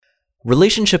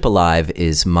Relationship Alive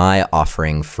is my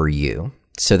offering for you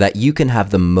so that you can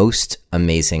have the most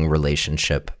amazing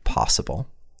relationship possible.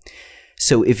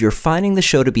 So if you're finding the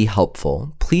show to be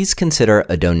helpful, please consider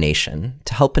a donation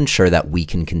to help ensure that we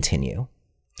can continue.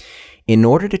 In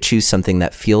order to choose something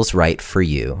that feels right for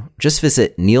you, just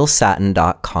visit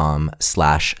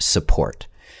neilsattin.com/support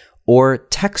or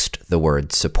text the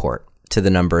word support to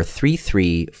the number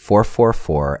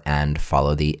 33444 and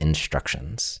follow the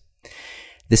instructions.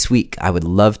 This week, I would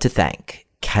love to thank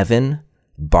Kevin,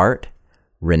 Bart,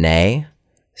 Renee,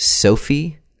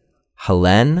 Sophie,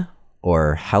 Helene,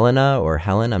 or Helena, or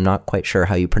Helen, I'm not quite sure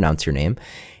how you pronounce your name,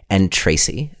 and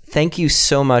Tracy. Thank you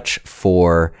so much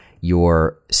for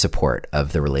your support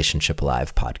of the Relationship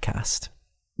Alive podcast.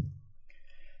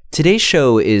 Today's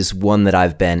show is one that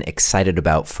I've been excited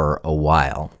about for a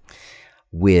while,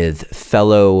 with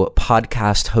fellow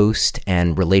podcast host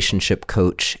and relationship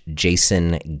coach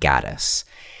Jason Gaddis.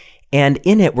 And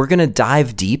in it, we're going to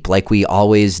dive deep, like we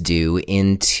always do,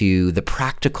 into the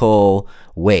practical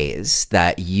ways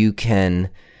that you can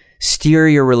steer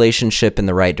your relationship in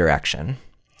the right direction.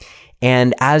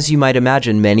 And as you might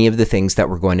imagine, many of the things that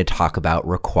we're going to talk about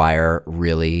require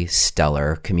really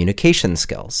stellar communication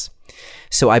skills.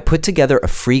 So I put together a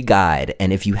free guide,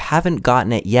 and if you haven't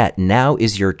gotten it yet, now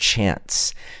is your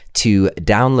chance to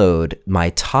download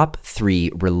my top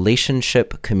 3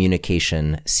 relationship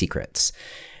communication secrets.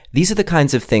 These are the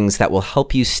kinds of things that will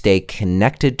help you stay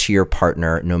connected to your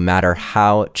partner no matter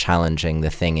how challenging the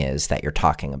thing is that you're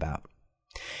talking about.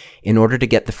 In order to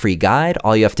get the free guide,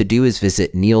 all you have to do is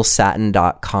visit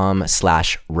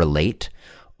neilsattin.com/relate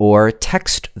or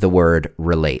text the word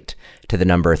relate to the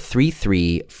number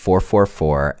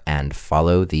 33444 and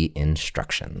follow the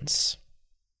instructions.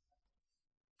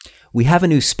 We have a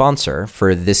new sponsor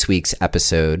for this week's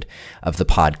episode of the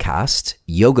podcast,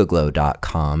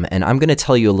 yogaglow.com, and I'm going to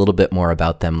tell you a little bit more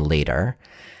about them later.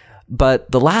 But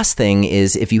the last thing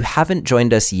is, if you haven't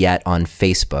joined us yet on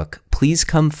Facebook, please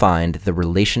come find the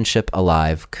Relationship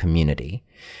Alive community,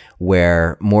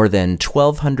 where more than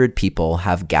 1,200 people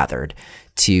have gathered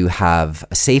to have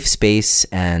a safe space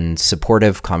and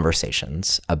supportive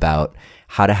conversations about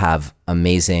how to have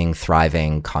amazing,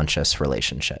 thriving, conscious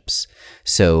relationships.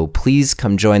 So please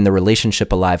come join the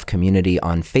Relationship Alive community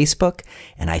on Facebook.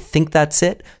 And I think that's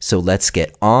it. So let's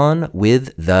get on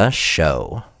with the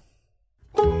show.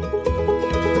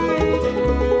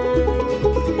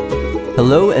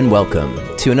 Hello and welcome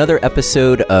to another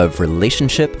episode of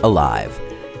Relationship Alive.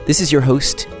 This is your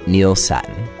host, Neil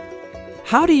Sattin.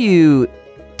 How do you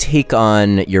take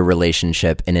on your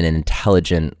relationship in an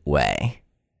intelligent way?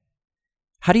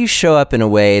 How do you show up in a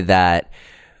way that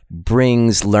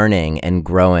brings learning and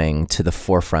growing to the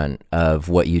forefront of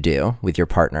what you do with your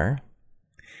partner?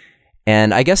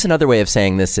 And I guess another way of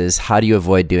saying this is, how do you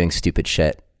avoid doing stupid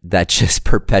shit that just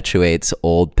perpetuates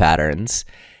old patterns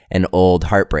and old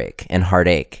heartbreak and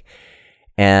heartache,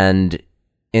 and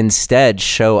instead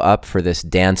show up for this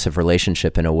dance of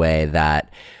relationship in a way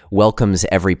that welcomes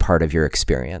every part of your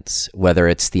experience, whether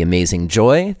it's the amazing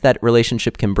joy that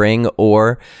relationship can bring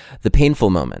or the painful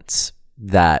moments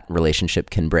that relationship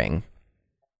can bring.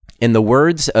 In the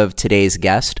words of today's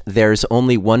guest, there's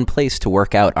only one place to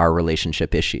work out our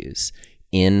relationship issues: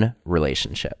 in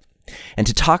relationship. And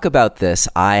to talk about this,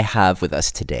 I have with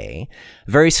us today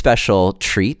a very special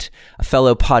treat, a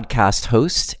fellow podcast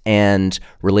host and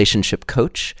relationship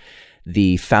coach,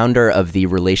 the founder of the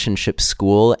Relationship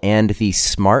School and the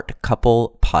Smart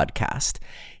Couple podcast.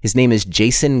 His name is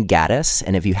Jason Gaddis,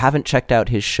 and if you haven't checked out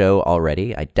his show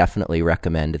already, I definitely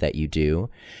recommend that you do.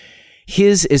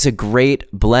 His is a great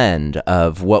blend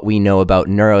of what we know about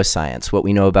neuroscience, what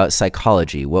we know about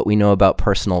psychology, what we know about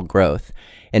personal growth.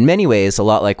 In many ways, a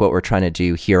lot like what we're trying to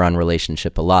do here on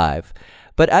Relationship Alive.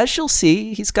 But as you'll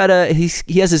see,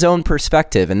 he has his own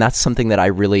perspective, and that's something that I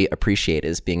really appreciate,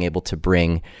 is being able to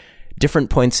bring different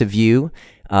points of view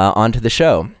onto the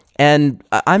show. And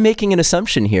I'm making an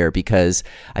assumption here because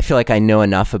I feel like I know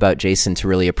enough about Jason to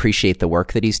really appreciate the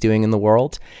work that he's doing in the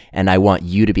world. And I want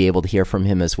you to be able to hear from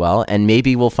him as well. And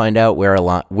maybe we'll find out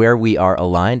where we are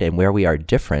aligned and where we are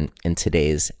different in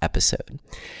today's episode.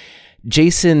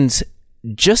 Jason's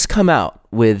just come out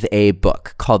with a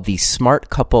book called The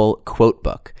Smart Couple Quote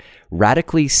Book: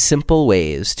 Radically Simple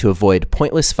Ways to Avoid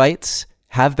Pointless Fights,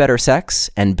 Have Better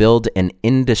Sex, and Build an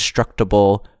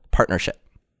Indestructible Partnership.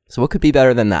 So what could be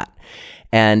better than that?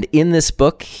 And in this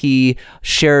book, he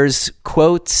shares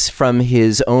quotes from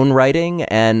his own writing,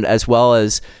 and as well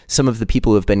as some of the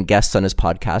people who have been guests on his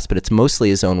podcast, but it's mostly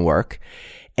his own work.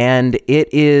 And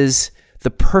it is the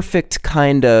perfect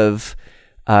kind of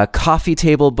a coffee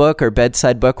table book or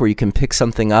bedside book where you can pick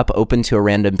something up, open to a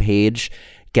random page,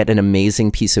 get an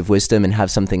amazing piece of wisdom, and have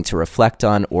something to reflect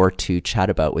on or to chat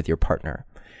about with your partner.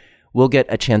 We'll get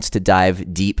a chance to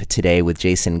dive deep today with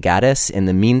Jason Gaddis. In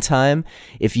the meantime,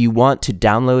 if you want to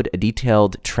download a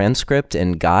detailed transcript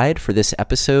and guide for this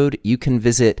episode, you can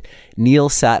visit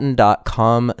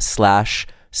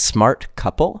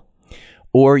neilsattin.com/smartcouple,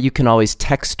 or you can always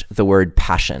text the word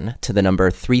passion to the number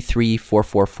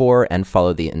 33444 and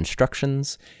follow the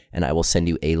instructions, and I will send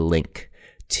you a link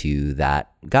to that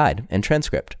guide and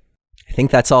transcript. I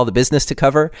think that's all the business to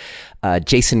cover.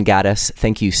 Jason Gaddis,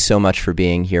 thank you so much for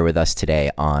being here with us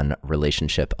today on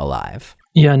Relationship Alive.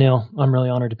 Yeah, Neil, I'm really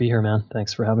honored to be here, man.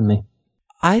 Thanks for having me.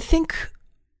 I think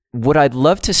what I'd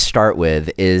love to start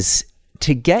with is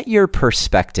to get your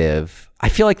perspective. I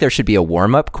feel like there should be a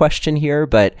warm-up question here,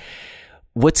 but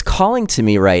what's calling to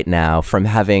me right now from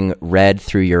having read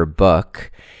through your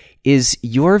book is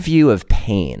your view of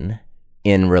pain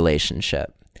in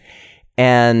relationship.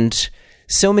 And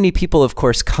so many people, of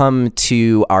course, come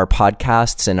to our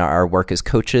podcasts and our work as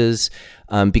coaches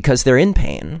because they're in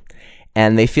pain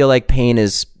and they feel like pain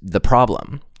is the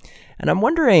problem. And I'm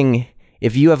wondering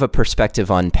if you have a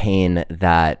perspective on pain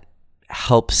that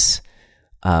helps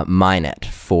mine it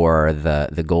for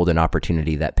the golden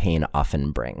opportunity that pain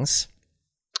often brings.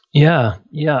 Yeah.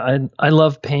 I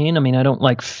love pain. I mean, I don't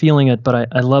like feeling it, but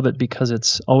I love it because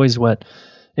it's always what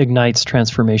ignites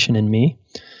transformation in me.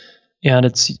 And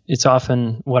it's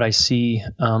often what I see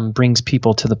brings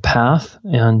people to the path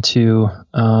and to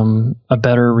a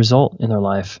better result in their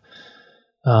life.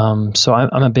 So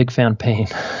I'm a big fan of pain.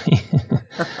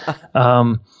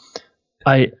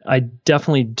 I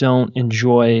definitely don't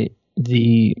enjoy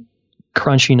the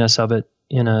crunchiness of it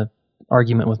in a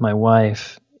argument with my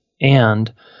wife.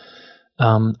 And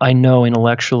I know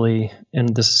intellectually,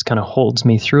 and this kind of holds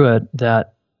me through it,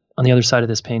 that on the other side of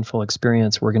this painful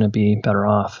experience, we're going to be better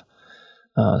off.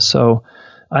 So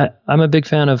I'm a big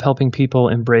fan of helping people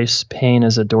embrace pain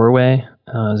as a doorway,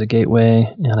 as a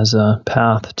gateway, and as a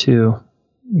path to,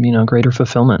 greater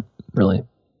fulfillment, really.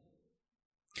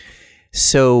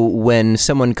 So when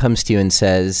someone comes to you and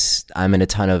says, I'm in a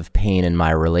ton of pain in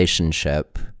my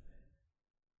relationship,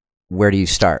 where do you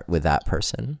start with that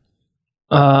person?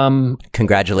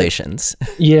 Congratulations.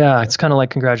 Yeah, it's kind of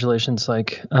like congratulations,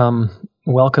 like,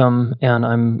 welcome, and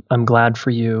I'm glad for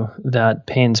you that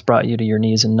pain's brought you to your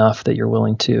knees enough that you're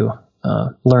willing to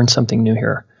learn something new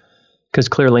here, because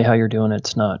clearly how you're doing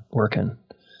it's not working.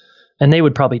 And they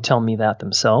would probably tell me that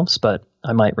themselves, but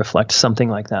I might reflect something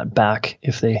like that back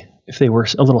if they were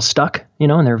a little stuck, in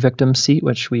their victim seat,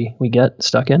 which we get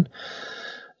stuck in.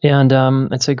 And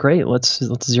I'd say, great, let's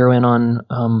zero in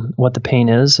on what the pain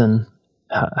is and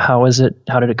how is it?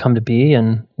 How did it come to be?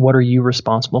 And what are you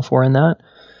responsible for in that?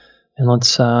 And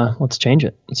let's change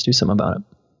it. Let's do something about it.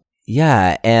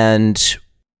 Yeah. And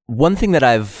one thing that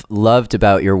I've loved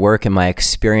about your work and my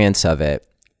experience of it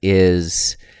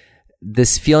is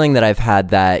this feeling that I've had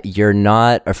that you're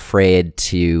not afraid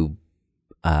to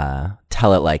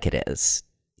tell it like it is.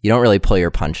 You don't really pull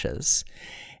your punches.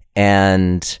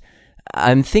 And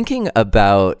I'm thinking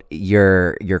about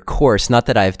your course, not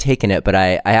that I've taken it, but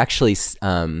I actually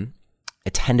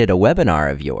attended a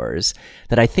webinar of yours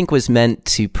that I think was meant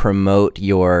to promote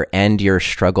your End Your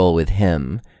Struggle with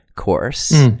Him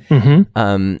course.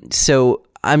 Mm-hmm. So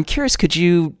I'm curious, could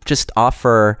you just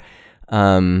offer,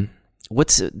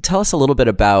 tell us a little bit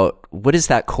about what is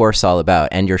that course all about,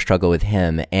 End Your Struggle with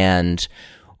Him, and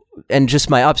just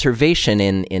my observation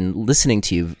in listening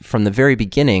to you from the very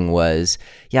beginning was,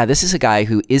 yeah, this is a guy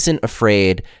who isn't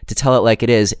afraid to tell it like it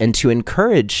is and to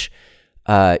encourage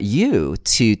you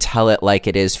to tell it like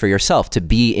it is for yourself, to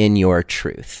be in your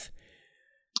truth.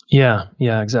 Yeah,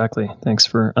 exactly. Thanks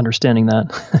for understanding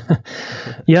that.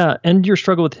 Yeah, and your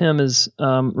struggle with him is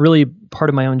really part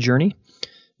of my own journey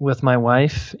with my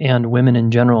wife and women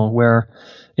in general, where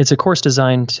it's a course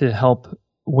designed to help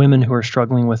women who are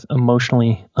struggling with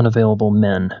emotionally unavailable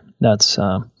men. That's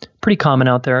pretty common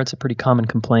out there. It's a pretty common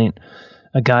complaint.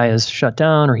 A guy is shut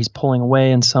down or he's pulling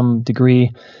away in some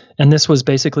degree. And this was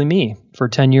basically me. For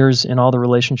 10 years in all the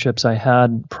relationships I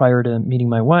had prior to meeting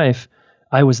my wife,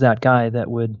 I was that guy that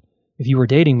would, if you were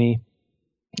dating me,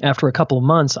 after a couple of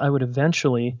months, I would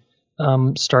eventually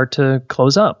start to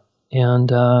close up and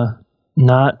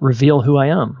not reveal who I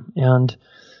am. And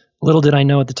little did I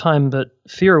know at the time, but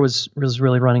fear was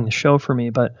really running the show for me.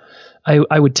 But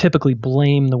I would typically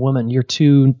blame the woman. You're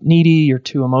too needy, you're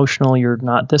too emotional, you're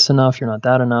not this enough, you're not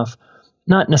that enough.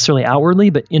 Not necessarily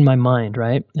outwardly, but in my mind,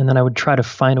 right? And then I would try to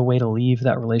find a way to leave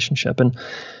that relationship. And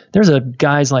there's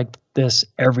guys like this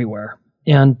everywhere.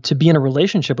 And to be in a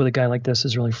relationship with a guy like this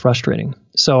is really frustrating.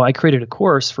 So I created a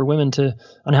course for women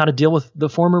on how to deal with the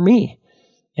former me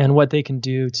and what they can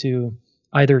do to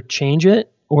either change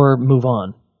it or move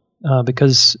on.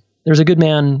 Because there's a good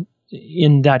man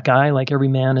in that guy. Like every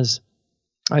man is,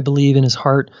 I believe in his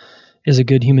heart, is a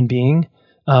good human being.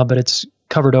 But it's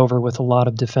covered over with a lot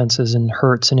of defenses and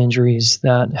hurts and injuries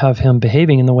that have him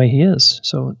behaving in the way he is.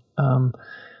 So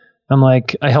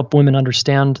I help women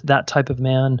understand that type of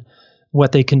man,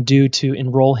 what they can do to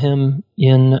enroll him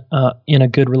in a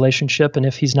good relationship, and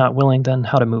if he's not willing, then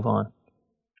how to move on.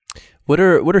 What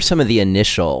are some of the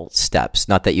initial steps?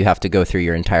 Not that you have to go through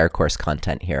your entire course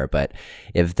content here, but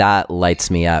if that lights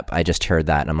me up, I just heard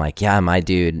that and I'm like, yeah, my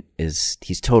dude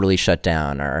he's totally shut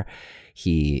down, or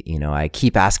I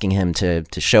keep asking him to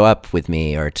show up with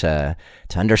me or to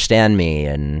understand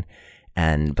me,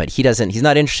 but he's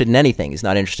not interested in anything. He's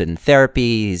not interested in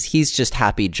therapy. He's just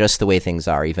happy just the way things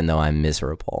are, even though I'm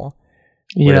miserable.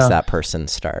 Where does that person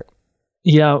start?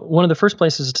 Yeah, one of the first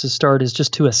places to start is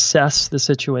just to assess the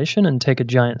situation and take a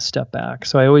giant step back.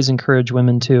 So I always encourage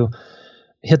women to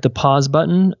hit the pause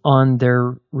button on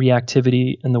their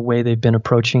reactivity and the way they've been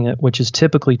approaching it, which is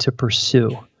typically to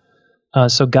pursue.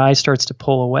 So guy starts to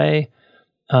pull away.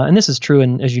 And this is true,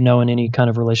 as you know, in any kind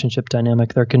of relationship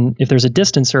dynamic, if there's a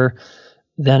distancer,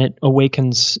 then it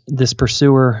awakens this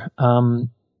pursuer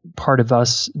part of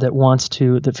us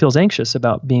that feels anxious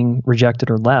about being rejected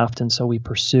or left. And so we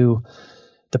pursue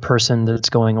the person that's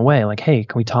going away. Like, hey,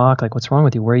 can we talk? Like, what's wrong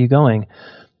with you? Where are you going?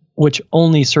 Which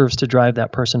only serves to drive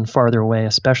that person farther away,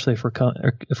 especially if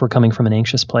we're coming from an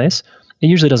anxious place. It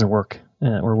usually doesn't work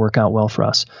or work out well for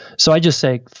us. So I just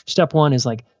say step one is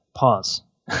like pause.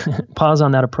 Pause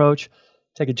on that approach,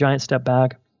 take a giant step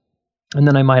back, and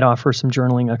then I might offer some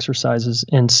journaling exercises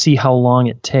and see how long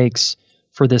it takes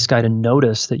for this guy to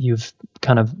notice that you've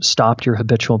kind of stopped your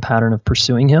habitual pattern of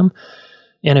pursuing him.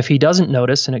 And if he doesn't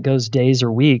notice and it goes days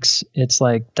or weeks, it's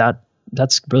like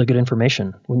that's really good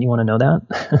information. Wouldn't you want to know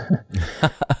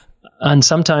that? And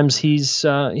sometimes he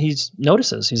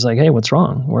notices. He's like, hey, what's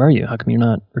wrong? Where are you? How come you're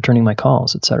not returning my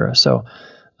calls, et cetera? So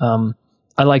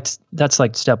that's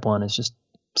like step one, is just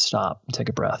stop, take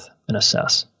a breath, and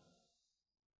assess.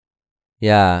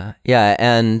 Yeah.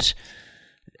 And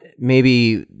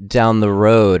maybe down the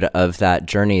road of that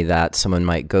journey that someone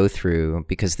might go through,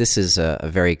 because this is a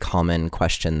very common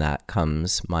question that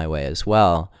comes my way as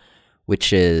well,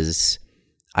 which is,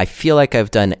 I feel like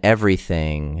I've done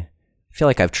everything. I feel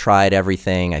like I've tried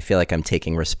everything. I feel like I'm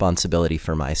taking responsibility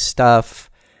for my stuff.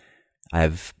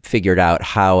 I've figured out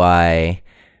how I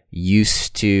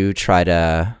used to try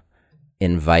to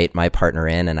invite my partner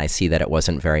in, and I see that it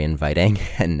wasn't very inviting,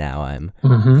 and now I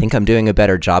think I'm doing a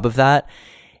better job of that.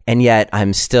 And yet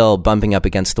I'm still bumping up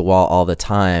against the wall all the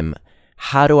time.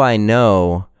 How do I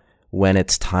know when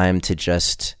it's time to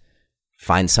just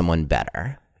find someone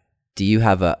better? Do you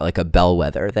have a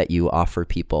bellwether that you offer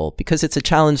people? Because it's a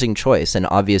challenging choice, and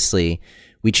obviously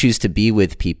we choose to be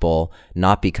with people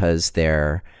not because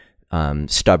they're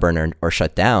stubborn or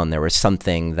shut down. There was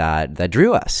something that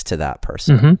drew us to that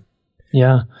person. Mm-hmm.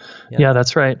 Yeah,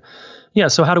 that's right. Yeah,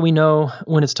 so how do we know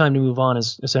when it's time to move on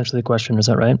is essentially the question. Is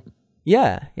that right?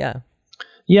 Yeah.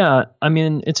 Yeah, I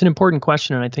mean, it's an important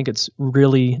question, and I think it's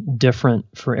really different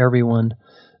for everyone.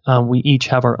 We each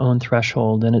have our own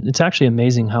threshold, and it's actually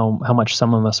amazing how much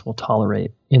some of us will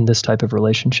tolerate in this type of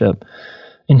relationship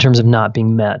in terms of not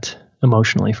being met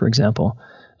emotionally, for example.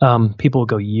 People will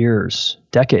go years,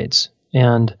 decades.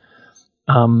 And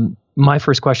my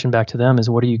first question back to them is,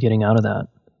 what are you getting out of that?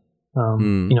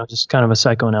 Just kind of a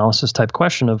psychoanalysis type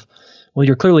question of, well,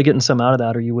 you're clearly getting some out of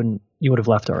that, or you would have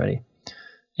left already.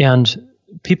 And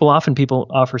people offer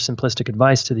simplistic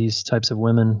advice to these types of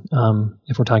women,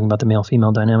 if we're talking about the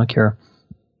male-female dynamic here.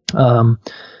 And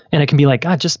it can be like,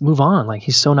 God, just move on. Like,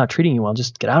 he's so not treating you well.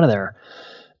 Just get out of there.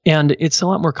 And it's a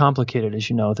lot more complicated, as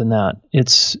you know, than that.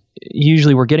 It's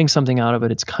usually we're getting something out of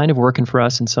it. It's kind of working for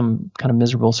us in some kind of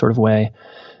miserable sort of way.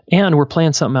 And we're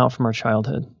playing something out from our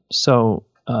childhood. So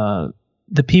the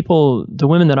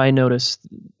women that I notice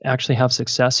actually have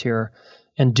success here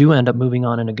and do end up moving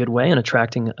on in a good way and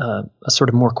attracting a sort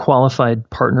of more qualified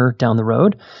partner down the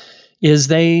road, is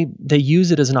they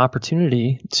use it as an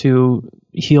opportunity to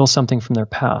heal something from their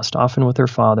past, often with their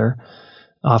father.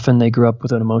 Often they grew up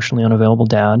with an emotionally unavailable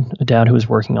dad, a dad who was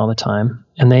working all the time,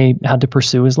 and they had to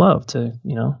pursue his love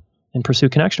and pursue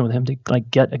connection with him to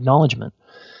like get acknowledgement.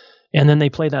 And then they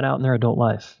play that out in their adult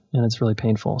life, and it's really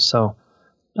painful. So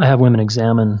I have women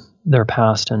examine their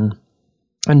past, and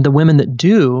the women that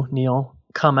do, Neil,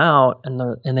 come out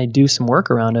and they do some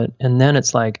work around it, and then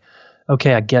it's like,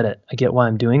 okay, I get it. I get why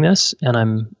I'm doing this,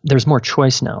 and there's more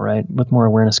choice now, right? With more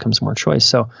awareness comes more choice.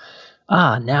 So,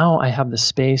 now I have the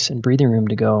space and breathing room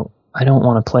to go, I don't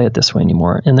want to play it this way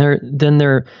anymore. And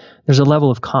there's a level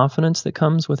of confidence that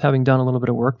comes with having done a little bit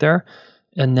of work there,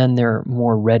 and then they're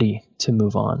more ready to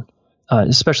move on,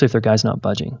 especially if their guy's not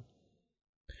budging.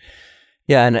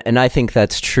 Yeah, and I think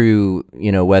that's true,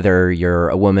 whether you're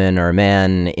a woman or a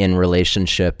man in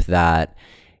relationship, that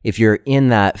if you're in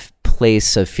that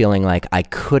place of feeling like I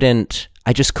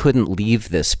just couldn't leave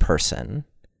this person,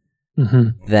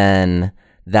 then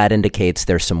that indicates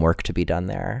there's some work to be done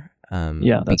there.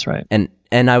 Yeah, that's right.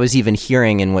 And I was even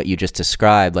hearing in what you just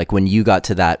described, like when you got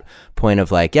to that point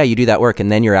of like, yeah, you do that work and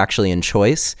then you're actually in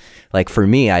choice. Like for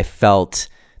me, I felt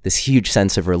this huge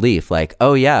sense of relief, like,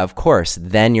 oh yeah, of course.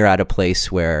 Then you're at a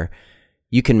place where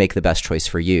you can make the best choice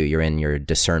for you. You're in your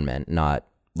discernment, not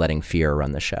letting fear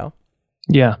run the show.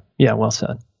 Yeah, well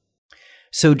said.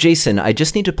 So Jason, I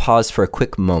just need to pause for a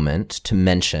quick moment to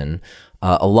mention,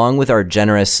 along with our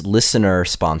generous listener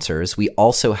sponsors, we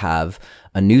also have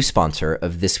a new sponsor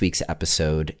of this week's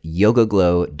episode,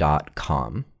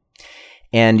 YogaGlow.com.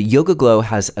 And YogaGlow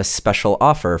has a special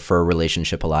offer for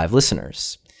Relationship Alive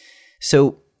listeners.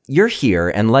 So you're here,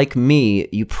 and like me,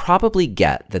 you probably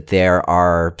get that there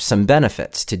are some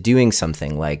benefits to doing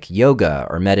something like yoga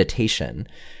or meditation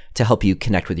to help you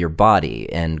connect with your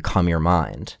body and calm your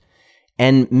mind.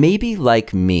 And maybe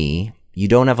like me, you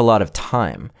don't have a lot of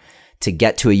time to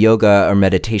get to a yoga or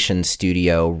meditation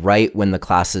studio right when the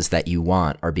classes that you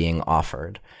want are being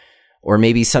offered. Or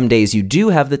maybe some days you do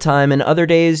have the time and other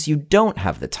days you don't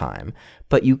have the time.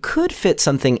 But you could fit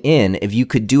something in if you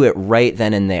could do it right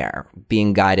then and there,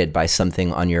 being guided by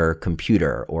something on your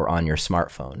computer or on your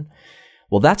smartphone.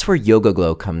 Well, that's where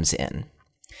YogaGlow comes in.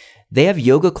 They have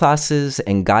yoga classes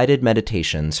and guided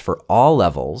meditations for all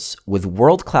levels with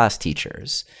world-class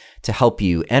teachers to help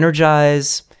you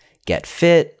energize, get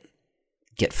fit,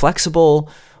 get flexible,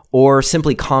 or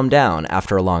simply calm down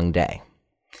after a long day.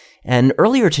 And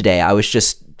earlier today, I was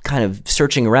just kind of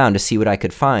searching around to see what I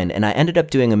could find, and I ended up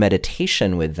doing a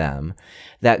meditation with them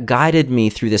that guided me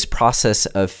through this process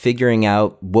of figuring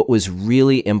out what was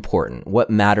really important, what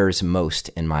matters most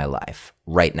in my life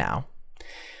right now.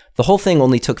 The whole thing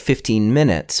only took 15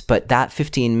 minutes, but that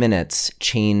 15 minutes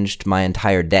changed my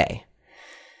entire day.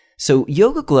 So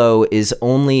YogaGlow is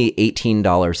only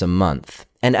 $18 a month,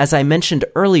 and as I mentioned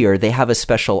earlier, they have a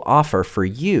special offer for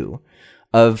you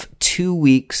of 2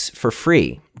 weeks for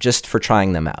free, just for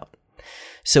trying them out.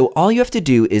 So all you have to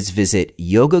do is visit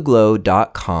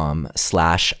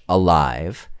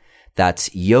yogaglow.com/alive. That's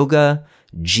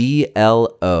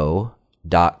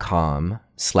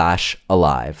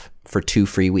yogaglo.com/alive for 2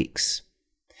 free weeks.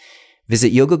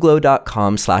 Visit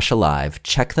yogaglow.com/alive,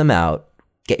 check them out,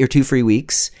 get your 2 free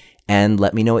weeks, and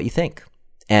let me know what you think.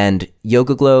 And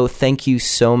YogaGlow, thank you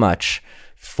so much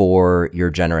for your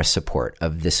generous support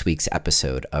of this week's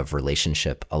episode of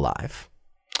Relationship Alive.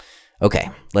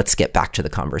 Okay, let's get back to the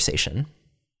conversation.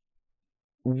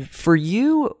 For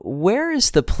you, where is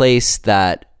the place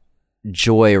that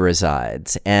joy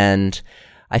resides? And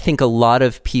I think a lot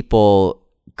of people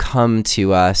come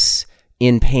to us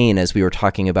in pain, as we were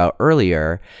talking about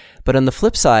earlier. But on the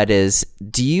flip side is,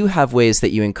 do you have ways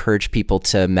that you encourage people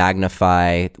to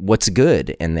magnify what's good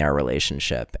in their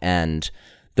relationship and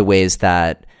the ways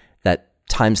that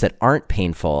times that aren't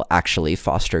painful actually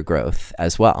foster growth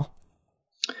as well?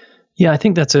 Yeah, I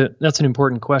think that's an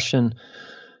important question,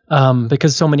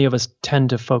 because so many of us tend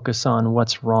to focus on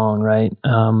what's wrong, right?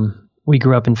 We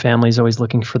grew up in families always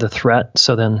looking for the threat,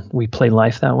 so then we play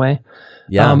life that way.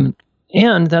 Yeah.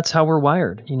 And that's how we're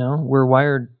wired. We're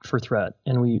wired for threat,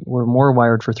 and we're more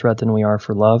wired for threat than we are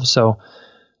for love. So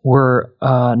we're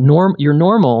you're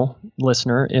normal,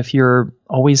 listener, if you're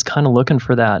always kind of looking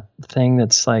for that thing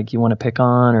that's like you want to pick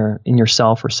on, or in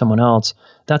yourself or someone else.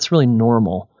 That's really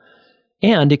normal,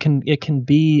 and it can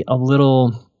be a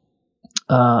little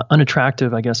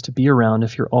unattractive, I guess, to be around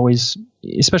if you're always,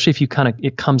 especially if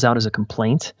it comes out as a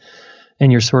complaint,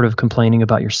 and you're sort of complaining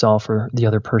about yourself or the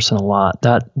other person a lot.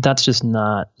 That's just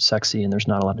not sexy, and there's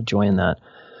not a lot of joy in that.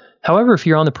 However, if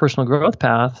you're on the personal growth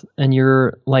path and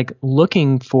you're like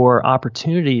looking for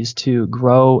opportunities to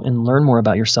grow and learn more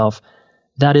about yourself,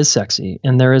 that is sexy,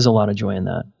 and there is a lot of joy in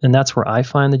that. And that's where I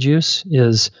find the juice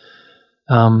is.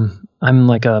 I'm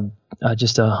like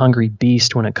just a hungry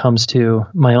beast when it comes to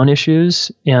my own issues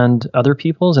and other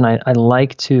people's, and I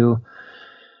like to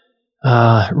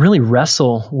really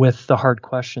wrestle with the hard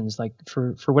questions. Like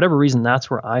for whatever reason,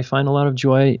 that's where I find a lot of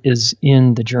joy, is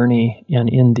in the journey and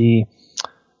in the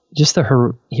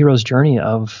hero's journey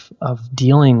of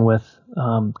dealing with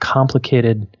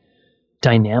complicated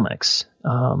dynamics,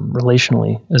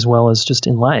 relationally as well as just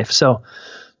in life. So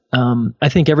I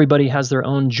think everybody has their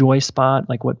own joy spot,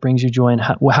 like what brings you joy and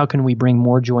how can we bring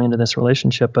more joy into this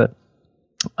relationship. But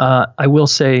I will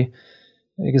say,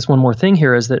 I guess one more thing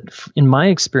here is that in my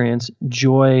experience,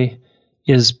 joy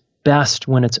is best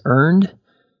when it's earned.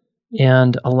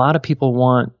 And a lot of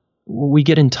people we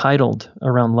get entitled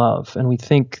around love, and we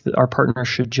think that our partner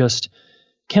should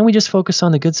can't we just focus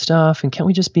on the good stuff? And can't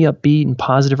we just be upbeat and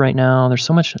positive right now? There's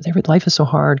so much, life is so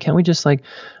hard. Can't we just I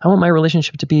want my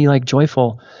relationship to be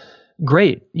joyful.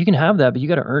 Great. You can have that, but you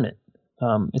got to earn it.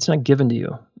 It's not given to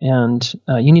you. And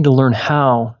you need to learn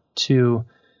how to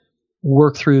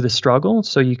work through the struggle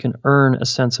so you can earn a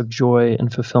sense of joy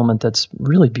and fulfillment that's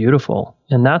really beautiful.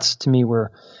 And that's, to me,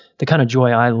 where the kind of joy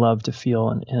I love to feel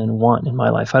and want in my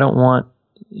life. I don't want,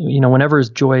 whenever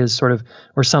joy is sort of,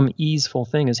 or some easeful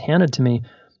thing is handed to me,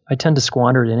 I tend to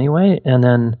squander it anyway. And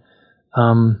then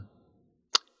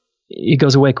it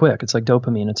goes away quick. It's like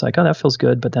dopamine. It's like, oh, that feels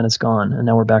good, but then it's gone. And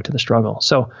now we're back to the struggle.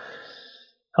 So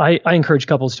I encourage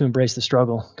couples to embrace the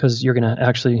struggle, because you're going to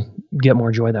actually get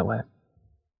more joy that way.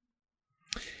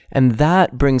 And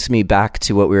that brings me back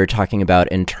to what we were talking about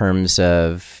in terms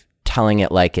of telling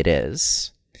it like it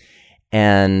is.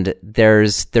 And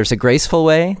there's a graceful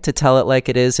way to tell it like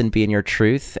it is and be in your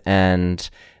truth, and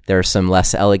there are some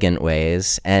less elegant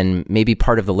ways. And maybe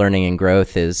part of the learning and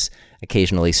growth is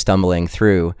occasionally stumbling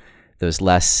through those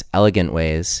less elegant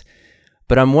ways.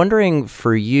 But I'm wondering,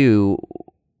 for you,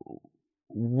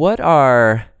 what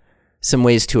are some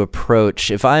ways to approach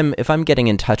if I'm getting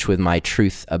in touch with my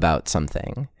truth about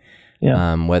something?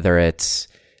 Yeah. Whether it's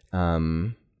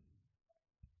the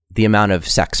amount of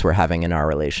sex we're having in our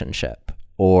relationship,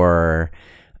 or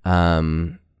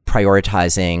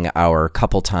prioritizing our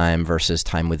couple time versus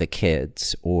time with the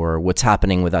kids, or what's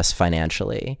happening with us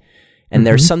financially. And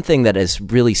there's something that is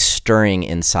really stirring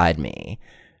inside me,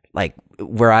 like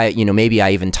where maybe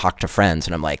I even talk to friends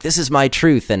and I'm like, this is my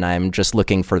truth. And I'm just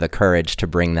looking for the courage to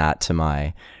bring that to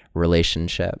my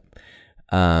relationship.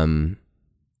 How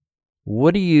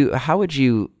would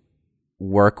you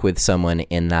work with someone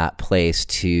in that place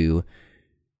to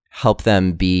help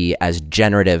them be as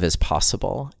generative as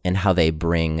possible in how they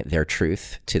bring their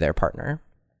truth to their partner?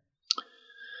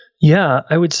 Yeah,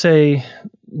 I would say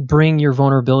bring your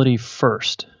vulnerability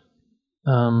first.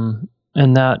 And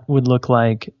that would look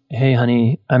like, hey,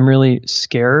 honey, I'm really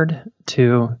scared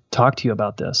to talk to you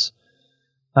about this.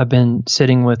 I've been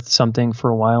sitting with something for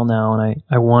a while now, and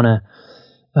I want to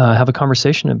have a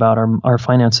conversation about our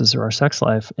finances or our sex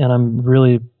life, and I'm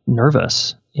really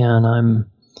nervous. And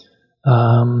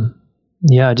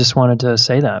I just wanted to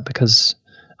say that because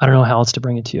I don't know how else to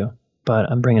bring it to you, but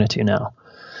I'm bringing it to you now.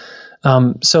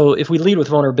 So if we lead with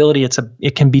vulnerability,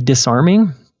 it can be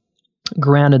disarming.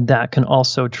 Granted, that can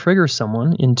also trigger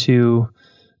someone into,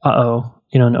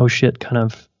 an oh shit kind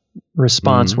of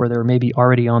response where they're maybe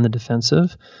already on the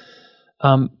defensive.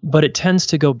 But it tends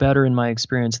to go better in my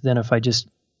experience than if I just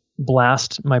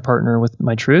blast my partner with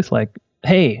my truth, like,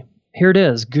 hey, here it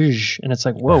is, goosh. And it's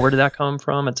like, whoa, where did that come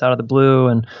from? It's out of the blue,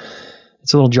 and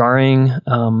it's a little jarring.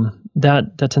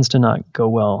 That tends to not go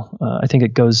well. I think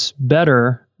it goes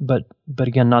better, but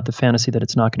again, not the fantasy that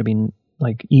it's not going to be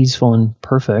like easeful and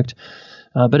perfect.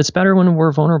 But it's better when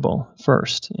we're vulnerable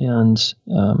first. And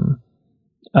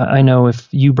I know if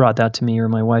you brought that to me, or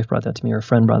my wife brought that to me, or a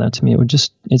friend brought that to me,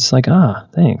 it's like,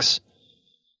 thanks.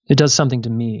 It does something to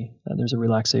me. There's a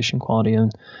relaxation quality,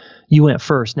 and you went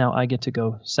first. Now I get to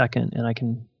go second, and I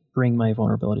can bring my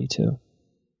vulnerability too.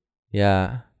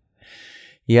 Yeah.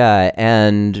 Yeah.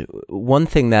 And one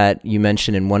thing that you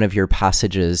mentioned in one of your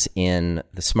passages in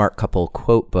the Smart Couple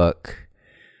quote book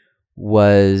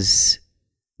was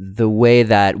the way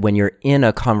that when you're in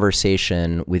a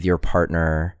conversation with your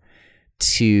partner,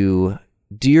 to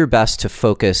do your best to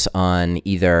focus on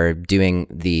either being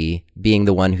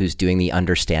the one who's doing the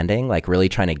understanding, like really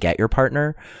trying to get your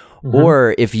partner,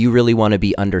 or if you really want to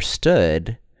be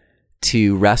understood,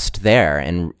 to rest there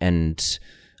and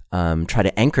try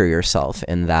to anchor yourself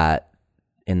in that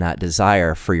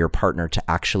desire for your partner to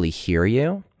actually hear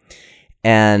you.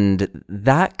 And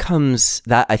that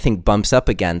I think bumps up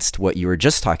against what you were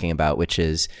just talking about, which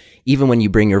is even when you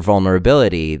bring your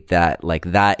vulnerability,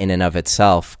 that in and of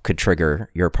itself could trigger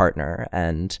your partner.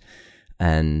 And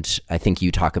I think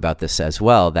you talk about this as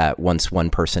well, that once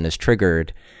one person is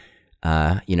triggered,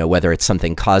 whether it's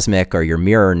something cosmic or your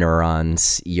mirror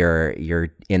neurons, you're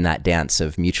in that dance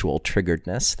of mutual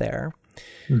triggeredness there.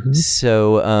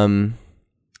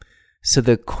 So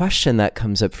the question that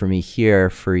comes up for me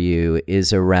here for you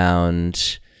is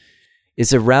around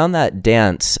that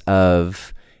dance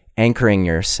of anchoring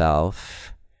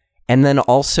yourself And then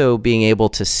also being able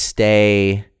to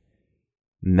stay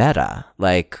meta,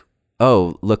 like,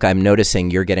 oh, look, I'm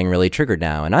noticing you're getting really triggered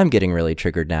now, and I'm getting really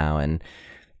triggered now, and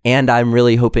I'm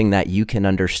really hoping that you can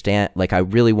understand, like, I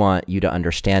really want you to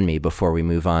understand me before we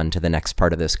move on to the next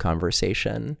part of this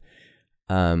conversation.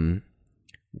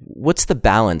 What's the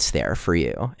balance there for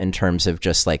you in terms of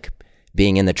just like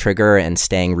being in the trigger and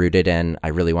staying rooted in, I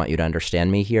really want you to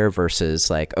understand me here, versus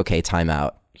like, okay, time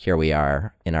out. Here we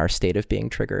are in our state of being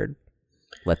triggered.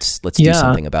 Let's do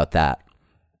something about that.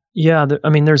 Yeah.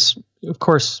 There's, of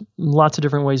course, lots of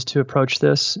different ways to approach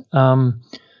this.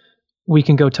 We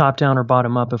can go top down or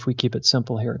bottom up if we keep it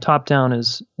simple here. Top down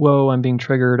is, whoa, I'm being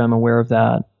triggered. I'm aware of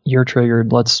that. You're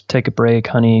triggered. Let's take a break,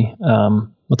 honey.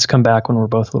 Let's come back when we're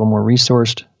both a little more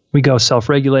resourced. We go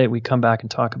self-regulate. We come back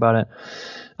and talk about it.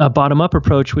 A bottom-up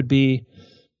approach would be,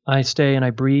 I stay and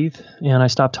I breathe and I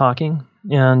stop talking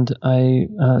and I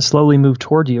slowly move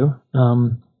toward you.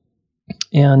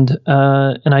 And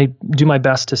I do my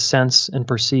best to sense and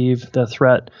perceive the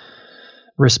threat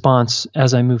response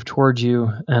as I move towards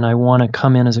you. And I want to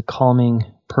come in as a calming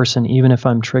person. Even if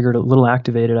I'm triggered, a little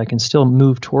activated, I can still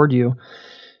move toward you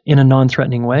in a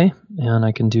non-threatening way. And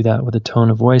I can do that with a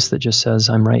tone of voice that just says,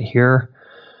 I'm right here.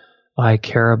 I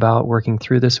care about working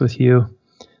through this with you.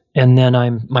 And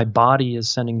then my body is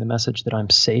sending the message that I'm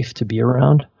safe to be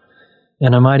around.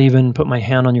 And I might even put my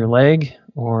hand on your leg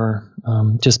or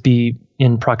just be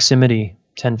in proximity,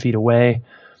 10 feet away,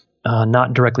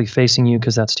 not directly facing you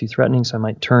because that's too threatening. So I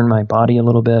might turn my body a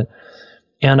little bit.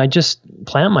 And I just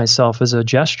plant myself as a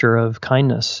gesture of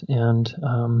kindness. And,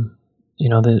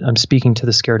 that I'm speaking to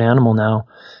the scared animal now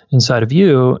inside of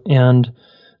you and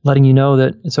letting you know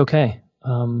that it's okay.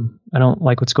 I don't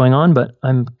like what's going on, but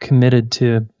I'm committed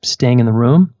to staying in the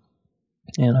room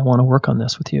and I want to work on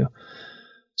this with you.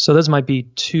 So those might be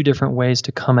two different ways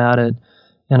to come at it.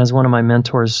 And as one of my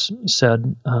mentors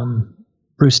said,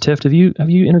 Bruce Tift, have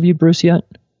you interviewed Bruce yet?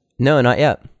 No, not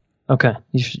yet. Okay.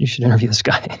 You should interview this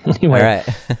guy. Anyway,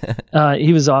 all right.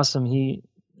 He was awesome. He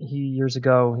years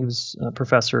ago, he was a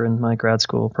professor in my grad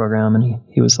school program. And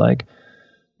he was like,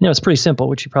 it's pretty simple,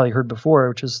 which you probably heard before,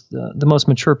 which is the most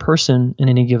mature person in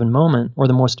any given moment, or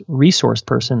the most resourced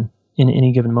person in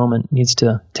any given moment, needs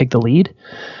to take the lead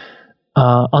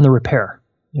on the repair.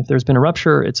 If there's been a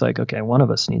rupture, it's like, okay, one of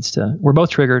us needs to, we're both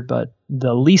triggered, but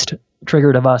the least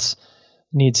triggered of us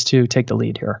needs to take the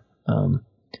lead here.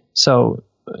 So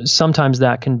sometimes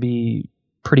that can be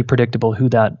pretty predictable who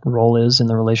that role is in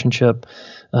the relationship.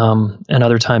 And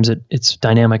other times it's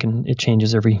dynamic and it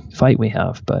changes every fight we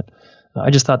have. But I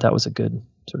just thought that was a good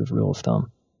sort of rule of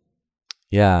thumb.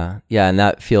 Yeah. And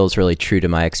that feels really true to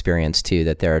my experience too,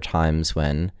 that there are times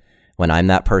when I'm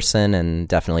that person, and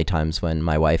definitely times when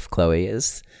my wife, Chloe,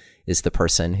 is the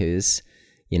person who's,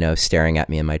 staring at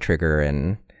me in my trigger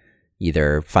and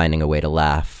either finding a way to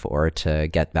laugh or to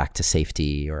get back to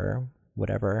safety or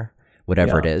whatever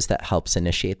it is that helps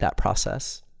initiate that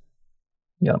process.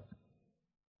 Yep.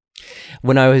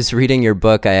 When I was reading your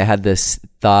book, I had this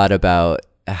thought about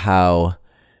how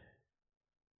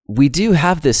we do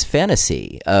have this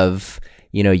fantasy of,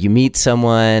 you meet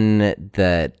someone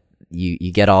that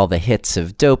you get all the hits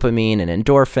of dopamine and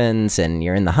endorphins and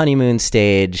you're in the honeymoon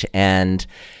stage, and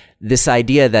this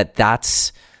idea that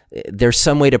there's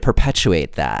some way to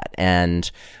perpetuate that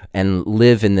and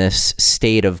live in this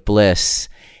state of bliss.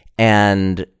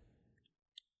 And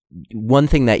one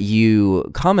thing that you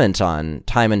comment on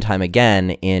time and time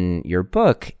again in your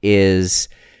book is,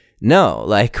 no,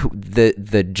 like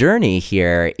the journey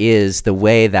here is the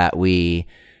way that we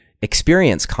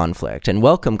experience conflict and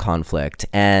welcome conflict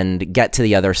and get to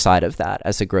the other side of that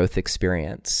as a growth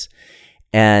experience.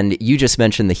 And you just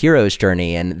mentioned the hero's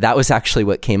journey, and that was actually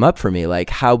what came up for me. Like,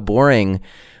 how boring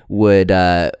would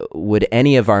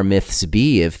any of our myths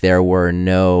be if there were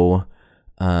no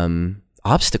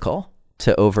obstacle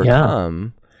to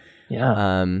overcome?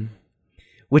 Yeah.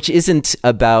 Which isn't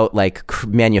about like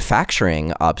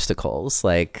manufacturing obstacles,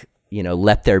 like,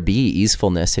 let there be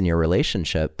easefulness in your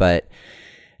relationship. But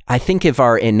I think if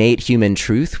our innate human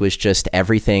truth was just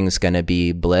everything's going to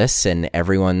be bliss and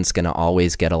everyone's going to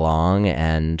always get along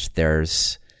and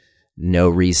there's no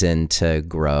reason to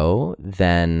grow,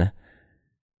 then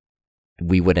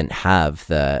we wouldn't have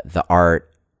the art,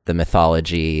 the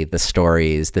mythology, the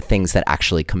stories, the things that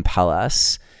actually compel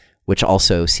us, which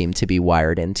also seem to be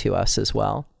wired into us as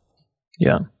well.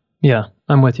 Yeah,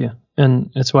 I'm with you.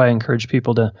 And it's why I encourage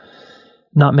people to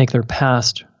not make their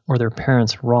past or their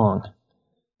parents wrong,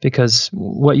 because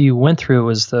what you went through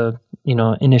was the,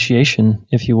 initiation,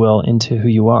 if you will, into who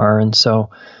you are. And so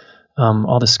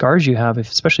all the scars you have,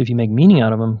 especially if you make meaning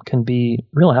out of them, can be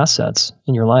real assets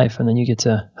in your life. And then you get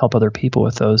to help other people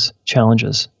with those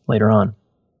challenges later on.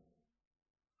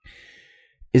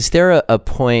 Is there a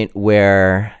point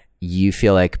where you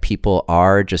feel like people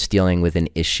are just dealing with an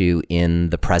issue in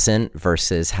the present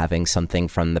versus having something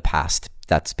from the past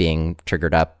that's being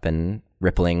triggered up and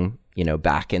rippling,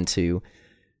 back into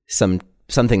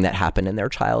something that happened in their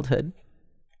childhood?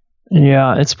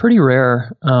 Yeah, it's pretty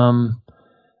rare.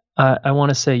 I want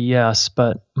to say yes,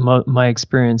 but my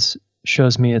experience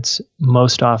shows me it's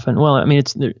most often. Well, I mean,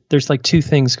 there's like two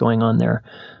things going on there.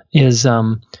 There's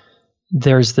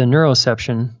the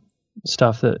neuroception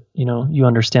stuff that you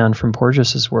understand from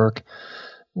Porges's work,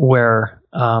 where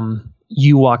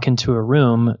you walk into a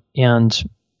room and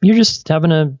you're just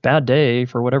having a bad day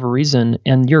for whatever reason,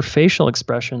 and your facial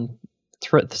expression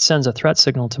sends a threat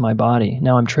signal to my body.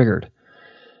 Now I'm triggered.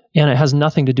 And it has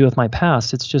nothing to do with my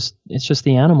past. It's just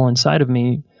the animal inside of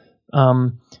me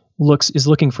is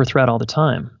looking for threat all the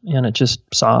time, and it just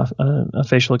saw a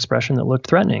facial expression that looked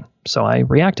threatening, so I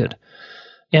reacted.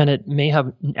 And it may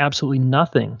have absolutely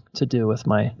nothing to do with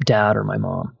my dad or my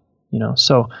mom,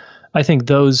 So I think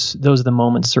those are the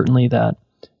moments certainly that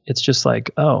it's just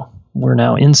like, oh, we're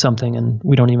now in something and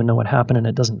we don't even know what happened, and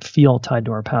it doesn't feel tied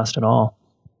to our past at all.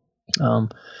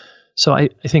 So I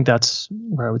think that's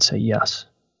where I would say yes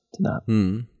to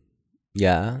that.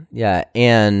 Yeah.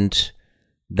 And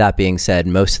that being said,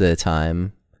 most of the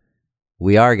time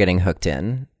we are getting hooked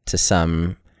in to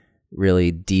some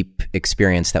really deep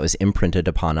experience that was imprinted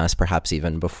upon us, perhaps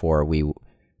even before we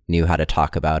knew how to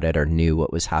talk about it or knew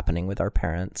what was happening with our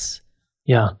parents.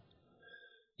 Yeah,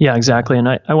 exactly. And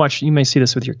I watch, you may see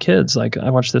this with your kids. Like I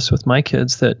watch this with my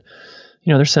kids that,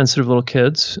 they're sensitive little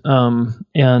kids. And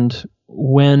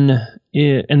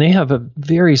they have a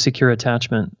very secure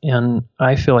attachment, and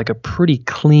I feel like a pretty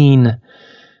clean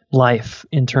life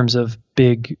in terms of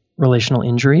big relational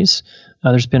injuries.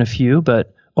 There's been a few,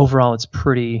 but overall it's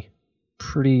pretty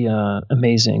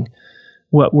amazing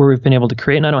what we've been able to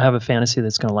create. And I don't have a fantasy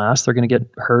that's going to last. They're going to get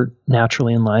hurt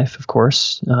naturally in life, of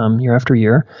course, year after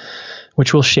year,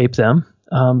 which will shape them.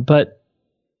 But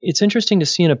it's interesting to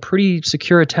see in a really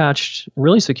secure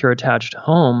attached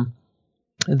home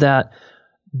that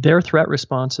their threat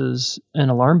responses and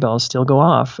alarm bells still go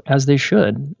off as they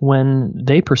should when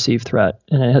they perceive threat.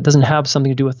 And it doesn't have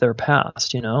something to do with their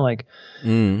past, like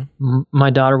my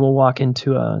daughter will walk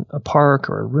into a park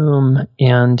or a room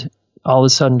and all of a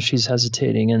sudden she's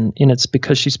hesitating. And it's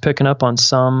because she's picking up on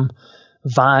some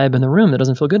vibe in the room that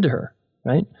doesn't feel good to her.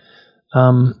 Right.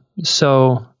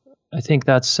 So I think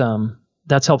that's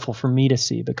helpful for me to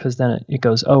see, because then it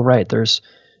goes, oh, right.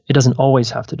 It doesn't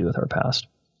always have to do with our past.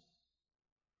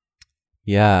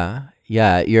 Yeah.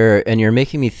 You're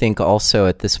making me think also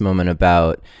at this moment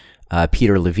about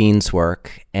Peter Levine's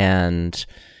work and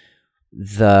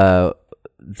the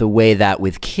way that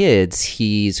with kids,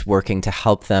 he's working to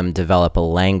help them develop a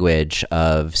language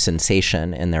of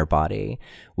sensation in their body,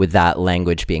 with that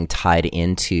language being tied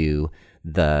into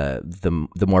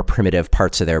the more primitive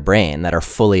parts of their brain that are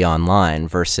fully online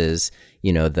versus,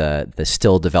 the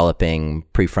still developing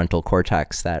prefrontal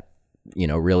cortex that,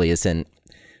 really isn't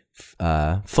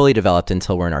fully developed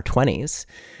until we're in our 20s.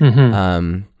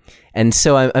 Mm-hmm. And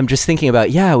so I'm just thinking about,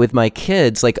 with my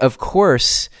kids, like, of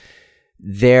course,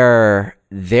 they're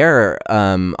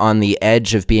on the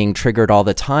edge of being triggered all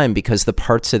the time because the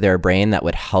parts of their brain that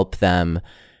would help them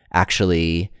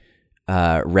actually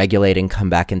regulate and come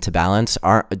back into balance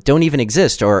don't even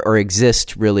exist or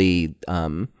exist really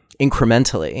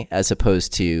incrementally, as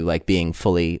opposed to like being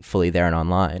fully there and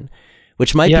online.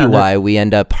 Which might be why we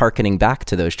end up hearkening back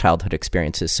to those childhood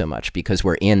experiences so much, because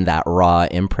we're in that raw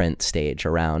imprint stage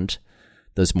around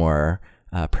those more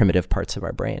primitive parts of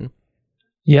our brain.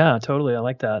 Yeah, totally. I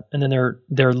like that. And then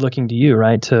they're looking to you,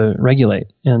 right, to regulate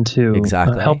and to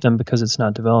help them because it's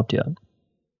not developed yet.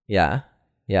 Yeah.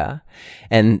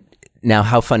 And now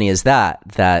how funny is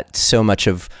that so much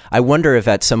of, I wonder if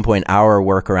at some point our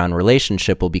work around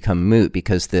relationship will become moot,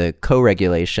 because the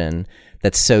co-regulation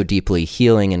that's so deeply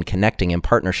healing and connecting in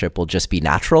partnership will just be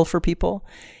natural for people.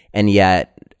 And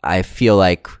yet I feel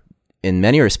like in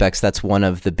many respects, that's one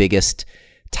of the biggest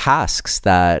tasks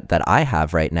that I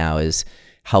have right now, is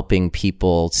helping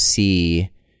people see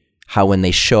how when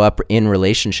they show up in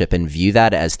relationship and view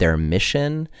that as their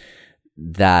mission,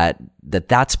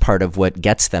 that's part of what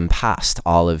gets them past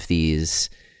all of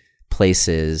these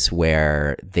places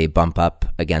where they bump up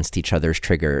against each other's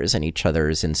triggers and each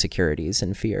other's insecurities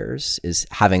and fears, is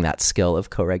having that skill of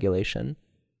co-regulation.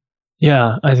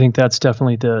 Yeah, I think that's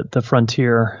definitely the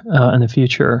frontier in the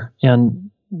future. And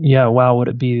yeah, wow, would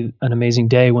it be an amazing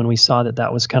day when we saw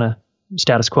that was kind of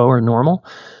status quo or normal.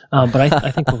 But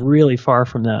I think we're really far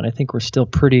from that. I think we're still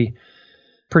pretty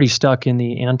stuck in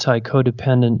the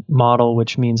anti-codependent model,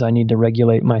 which means I need to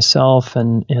regulate myself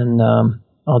and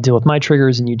I'll deal with my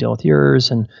triggers and you deal with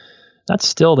yours. And that's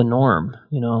still the norm,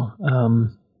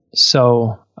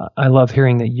 So I love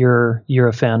hearing that you're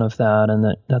a fan of that, and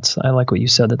I like what you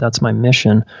said, that's my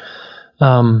mission.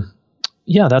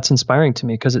 Yeah, that's inspiring to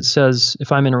me, because it says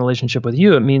if I'm in a relationship with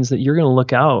you, it means that you're going to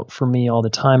look out for me all the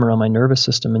time around my nervous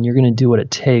system, and you're going to do what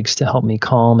it takes to help me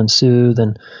calm and soothe,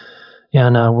 and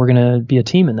we're going to be a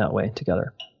team in that way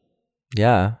together.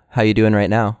 Yeah. How you doing right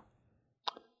now?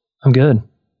 I'm good.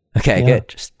 Okay, good.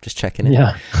 Just checking in.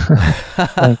 Yeah.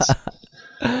 Thanks.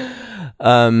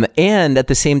 And at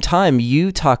the same time,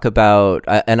 you talk about,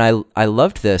 and I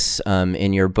loved this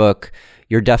in your book,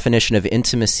 your definition of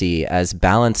intimacy as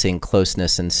balancing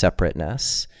closeness and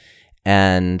separateness.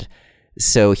 And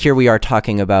so here we are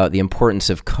talking about the importance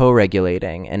of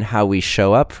co-regulating and how we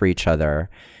show up for each other.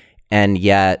 And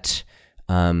yet,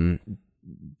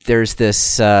 there's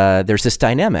this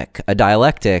dynamic, a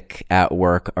dialectic at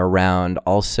work around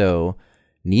also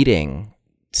needing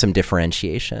some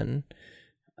differentiation.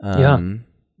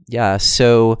 Yeah.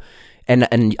 So,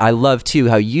 and I love too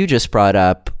how you just brought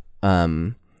up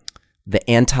the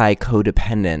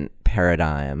anti-codependent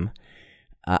paradigm.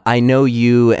 I know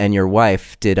you and your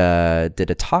wife did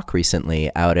a talk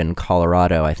recently out in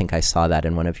Colorado. I think I saw that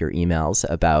in one of your emails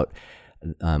about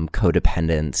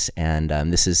codependence, and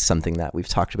this is something that we've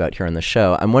talked about here on the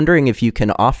show. I'm wondering if you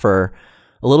can offer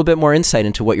a little bit more insight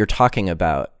into what you're talking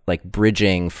about, like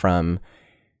bridging from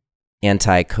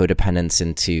anti-codependence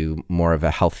into more of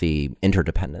a healthy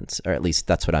interdependence, or at least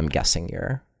that's what I'm guessing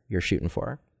you're shooting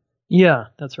for. Yeah,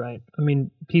 that's right. I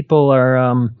mean, people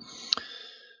are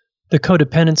the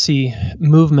codependency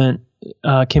movement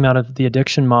came out of the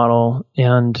addiction model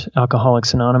and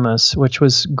Alcoholics Anonymous, which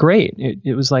was great.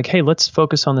 It was like, hey, let's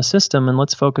focus on the system and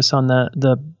let's focus on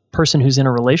the person who's in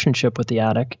a relationship with the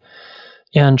addict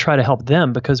and try to help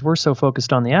them, because we're so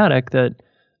focused on the addict that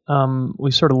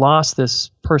we've sort of lost this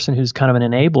person who's kind of an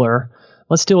enabler.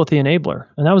 Let's deal with the enabler.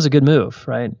 And that was a good move,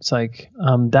 right? It's like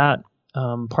that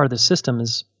part of the system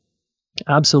is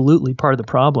absolutely part of the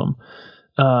problem.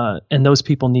 And those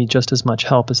people need just as much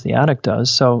help as the addict does.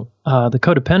 So the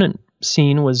codependent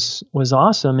scene was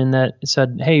awesome in that it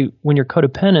said, hey, when you're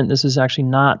codependent, this is actually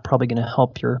not probably going to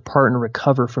help your partner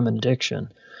recover from an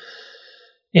addiction.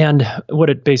 And what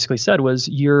it basically said was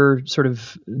you're sort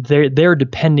of, they're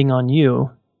depending on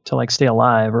you to like stay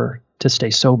alive or to stay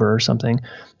sober or something.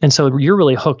 And so you're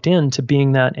really hooked into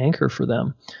being that anchor for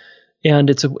them.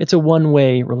 And it's a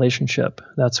one-way relationship.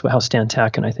 That's how Stan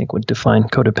Tatkin, I think, would define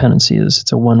codependency is.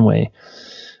 It's a one-way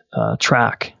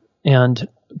track. And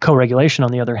co-regulation,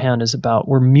 on the other hand, is about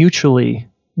we're mutually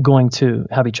going to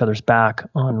have each other's back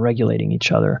on regulating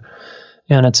each other.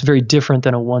 And it's very different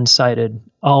than a one-sided,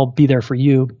 I'll be there for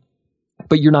you,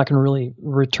 but you're not going to really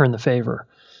return the favor.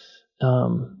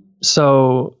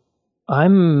 So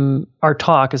our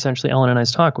talk, essentially, Ellen and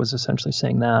I's talk was essentially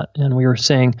saying that. And we were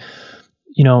saying,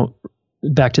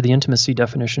 back to the intimacy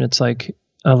definition, it's like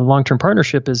a long-term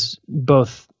partnership is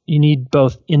you need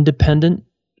both independent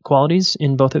qualities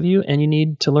in both of you, and you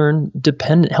need to learn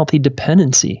healthy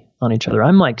dependency on each other.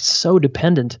 I'm like so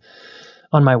dependent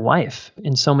on my wife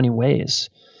in so many ways.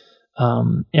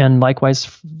 And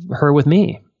likewise her with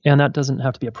me. And that doesn't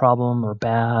have to be a problem or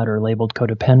bad or labeled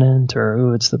codependent or,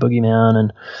 ooh, it's the boogeyman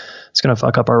and it's going to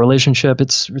fuck up our relationship.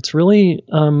 It's really,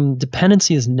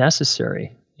 dependency is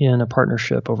necessary in a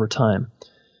partnership over time.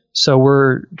 So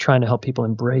we're trying to help people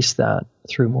embrace that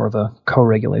through more of a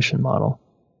co-regulation model.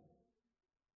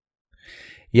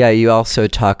 Yeah, you also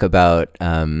talk about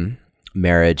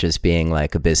marriage as being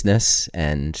like a business,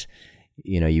 and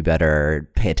you better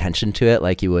pay attention to it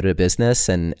like you would a business.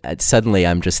 And suddenly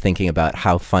I'm just thinking about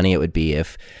how funny it would be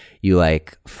if you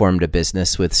like formed a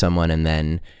business with someone and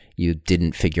then you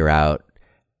didn't figure out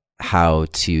how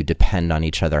to depend on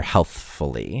each other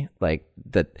healthfully, like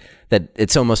that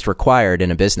it's almost required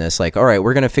in a business. Like, all right,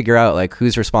 we're going to figure out like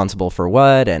who's responsible for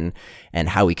what and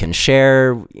how we can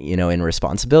share, in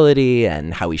responsibility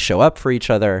and how we show up for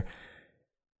each other.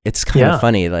 It's kind of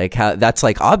funny, like how that's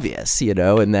like obvious,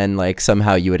 and then like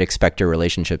somehow you would expect your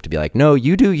relationship to be like, no,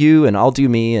 you do you and I'll do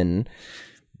me, and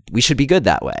we should be good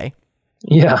that way.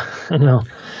 Yeah, I know.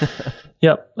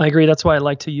 Yep, I agree. That's why I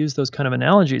like to use those kind of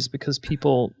analogies, because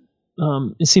people,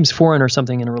 it seems foreign or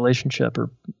something in a relationship,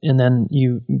 and then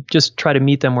you just try to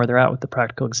meet them where they're at with the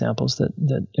practical examples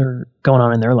that are going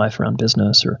on in their life around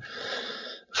business or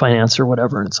finance or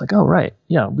whatever. And it's like, oh, right.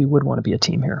 Yeah, we would want to be a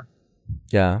team here.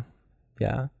 Yeah.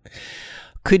 Yeah.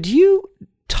 Could you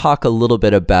talk a little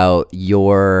bit about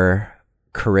your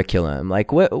curriculum?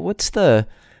 Like what's the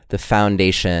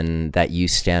foundation that you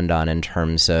stand on in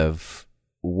terms of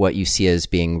what you see as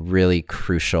being really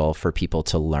crucial for people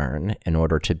to learn in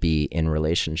order to be in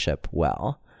relationship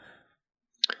well?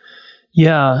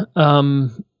 Yeah.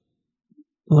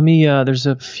 There's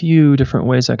a few different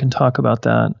ways I can talk about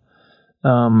that.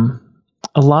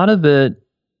 A lot of it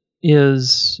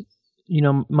is,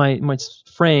 my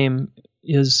frame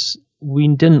is we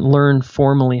didn't learn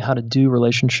formally how to do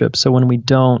relationships. So when we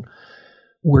don't,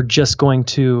 we're just going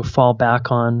to fall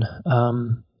back on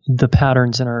the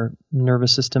patterns in our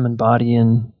nervous system and body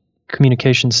and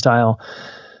communication style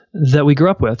that we grew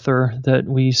up with or that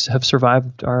we have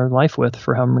survived our life with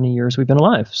for how many years we've been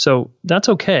alive. So that's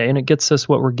okay, and it gets us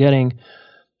what we're getting.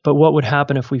 But what would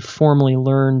happen if we formally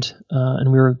learned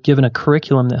and we were given a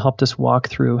curriculum that helped us walk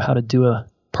through how to do a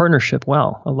partnership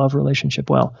well, a love relationship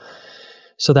well?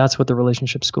 So that's what the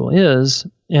relationship school is.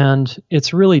 And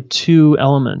it's really two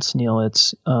elements, Neil.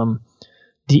 It's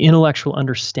the intellectual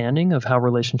understanding of how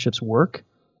relationships work,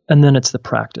 and then it's the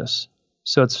practice.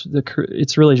 So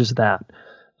it's really just that.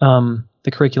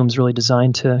 The curriculum is really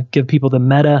designed to give people the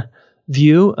meta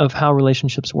view of how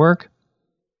relationships work,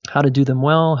 how to do them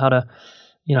well, how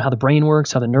the brain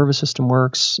works, how the nervous system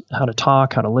works, how to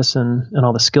talk, how to listen, and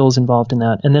all the skills involved in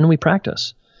that. And then we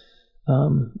practice.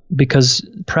 Because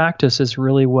practice is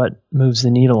really what moves the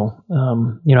needle.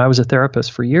 I was a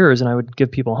therapist for years, and I would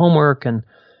give people homework and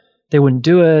they wouldn't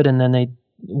do it. And then they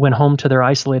went home to their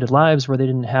isolated lives where they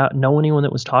didn't know anyone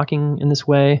that was talking in this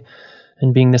way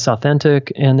and being this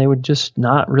authentic, and they would just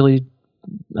not really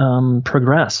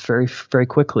progress very, very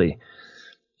quickly.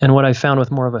 And what I found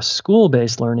with more of a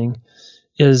school-based learning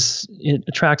is it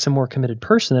attracts a more committed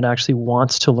person that actually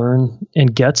wants to learn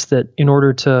and gets that in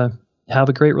order to have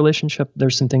a great relationship,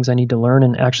 there's some things I need to learn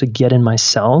and actually get in my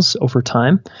cells over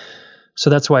time. So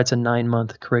that's why it's a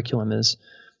 9-month curriculum. Is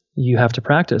you have to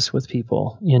practice with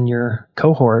people in your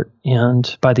cohort,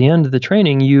 and by the end of the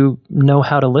training, you know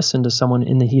how to listen to someone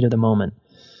in the heat of the moment.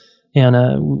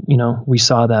 And we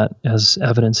saw that as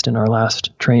evidenced in our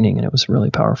last training, and it was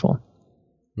really powerful.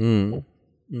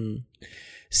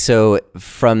 So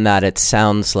from that, it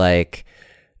sounds like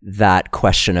that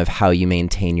question of how you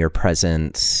maintain your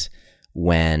presence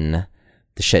when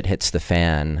the shit hits the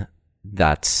fan,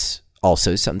 that's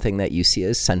also something that you see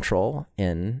as central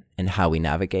in how we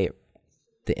navigate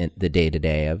the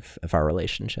day-to-day of our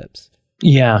relationships.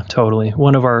 Yeah, totally.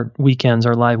 One of our weekends,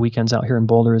 our live weekends out here in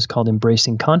Boulder, is called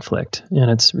Embracing Conflict. And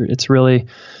it's really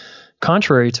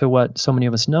contrary to what so many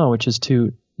of us know, which is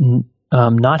to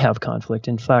not have conflict.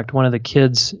 In fact, one of the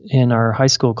kids in our high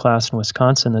school class in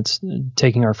Wisconsin that's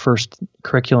taking our first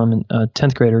curriculum,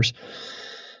 10th graders,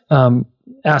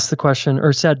 asked the question,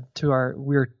 or said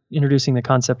we were introducing the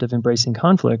concept of embracing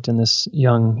conflict, and this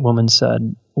young woman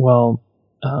said, well,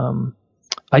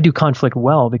 I do conflict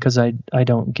well because I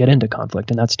don't get into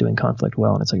conflict, and that's doing conflict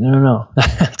well. And it's like, no,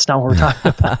 that's not what we're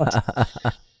talking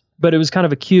about. But it was kind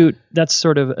of that's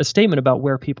sort of a statement about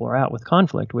where people are at with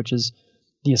conflict, which is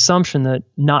the assumption that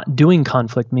not doing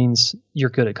conflict means you're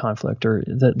good at conflict, or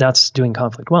that's doing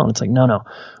conflict well. And it's like, no,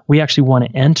 we actually want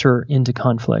to enter into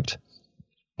conflict.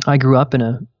 I grew up in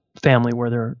a family where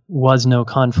there was no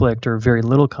conflict or very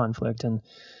little conflict, and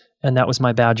that was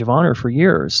my badge of honor for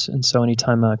years. And so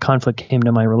anytime a conflict came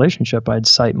to my relationship, I'd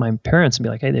cite my parents and be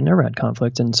like, hey, they never had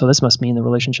conflict, and so this must mean the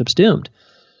relationship's doomed.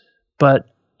 But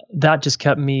that just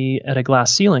kept me at a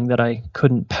glass ceiling that I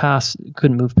couldn't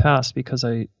move past, because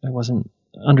I wasn't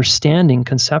understanding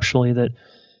conceptually that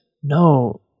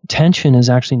no, tension is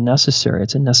actually necessary.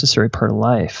 It's a necessary part of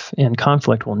life, and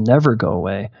conflict will never go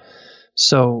away.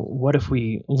 So what if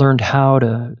we learned how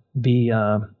to be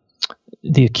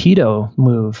the Aikido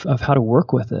move of how to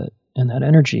work with it and that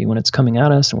energy when it's coming at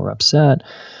us and we're upset?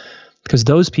 Because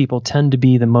those people tend to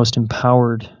be the most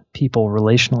empowered people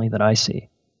relationally that I see.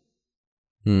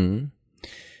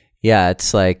 Yeah,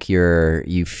 it's like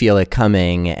you feel it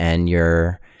coming, and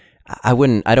I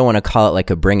don't want to call it like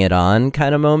a bring it on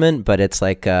kind of moment, but it's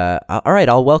like, all right,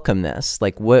 I'll welcome this.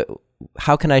 Like,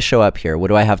 how can I show up here? What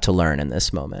do I have to learn in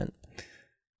this moment?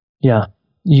 Yeah,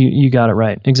 you got it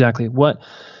right. Exactly.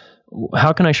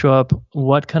 How can I show up?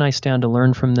 What can I stand to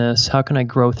learn from this? How can I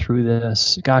grow through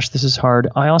this? Gosh, this is hard.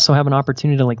 I also have an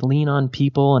opportunity to lean on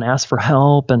people and ask for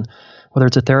help, and whether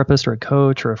it's a therapist or a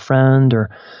coach or a friend, or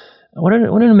what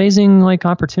an amazing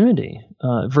opportunity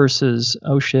versus,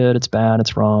 oh shit, it's bad,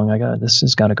 it's wrong. This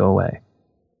has got to go away.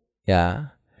 Yeah.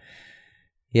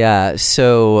 Yeah.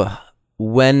 So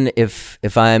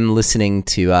if I'm listening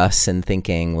to us and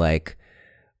thinking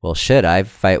well, shit, I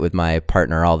fight with my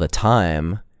partner all the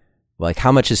time. Like,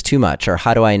 how much is too much? Or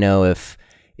how do I know if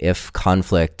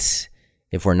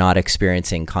we're not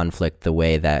experiencing conflict the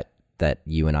way that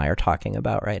you and I are talking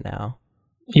about right now?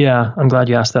 Yeah, I'm glad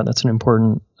you asked that. That's an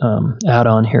important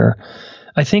add-on here.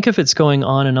 I think if it's going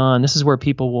on and on, this is where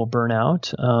people will burn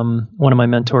out. One of my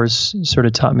mentors sort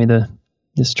of taught me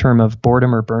this term of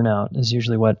boredom or burnout is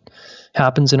usually what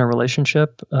happens in a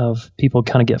relationship, of people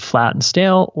kind of get flat and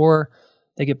stale, or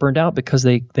they get burned out because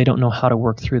they don't know how to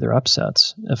work through their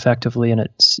upsets effectively, and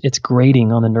it's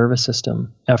grating on the nervous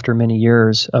system after many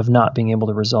years of not being able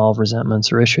to resolve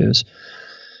resentments or issues.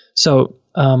 So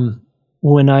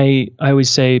when I always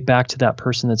say back to that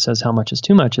person that says how much is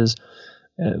too much is,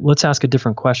 let's ask a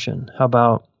different question. How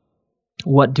about,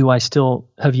 what do I still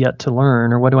have yet to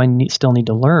learn, or what do I still need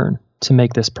to learn to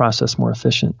make this process more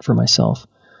efficient for myself?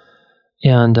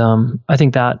 And I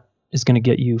think that is going to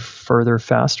get you further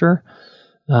faster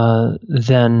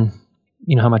than,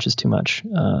 how much is too much.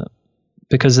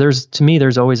 Because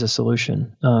there's always a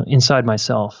solution inside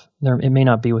myself. It may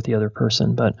not be with the other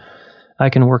person, but I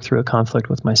can work through a conflict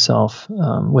with myself,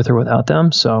 with or without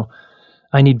them. So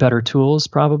I need better tools,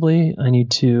 probably. I need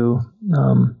to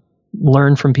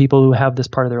learn from people who have this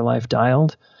part of their life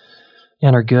dialed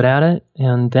and are good at it.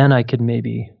 And then I could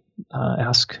maybe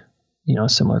ask, a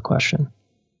similar question.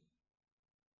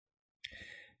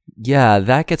 Yeah,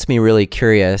 that gets me really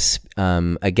curious.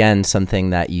 Again, something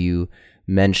that you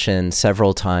mentioned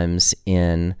several times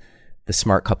in the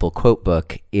Smart Couple Quote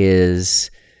Book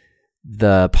is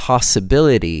the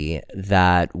possibility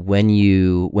that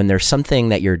when there's something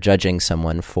that you're judging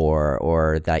someone for,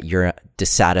 or that you're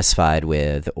dissatisfied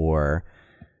with, or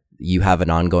you have an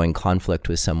ongoing conflict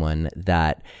with someone,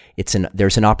 that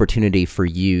there's an opportunity for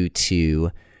you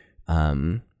to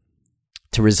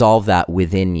resolve that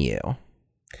within you.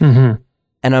 Mm-hmm.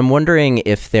 And I'm wondering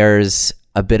if there's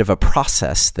a bit of a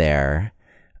process there,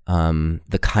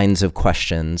 the kinds of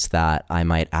questions that I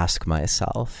might ask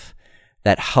myself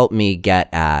that help me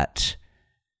get at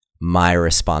my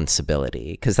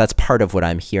responsibility. Because that's part of what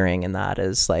I'm hearing in that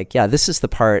is like, yeah, this is the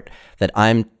part that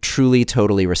I'm truly,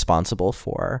 totally responsible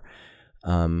for.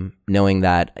 Knowing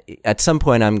that at some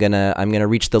point I'm gonna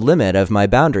reach the limit of my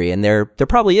boundary, and there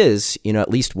probably is,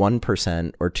 at least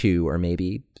 1% or 2 or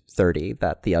maybe 30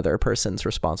 that the other person's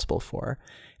responsible for,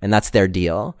 and that's their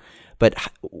deal. But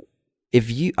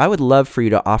I would love for you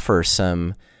to offer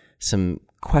some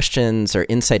questions or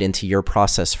insight into your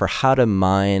process for how to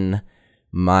mine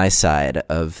my side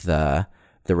of the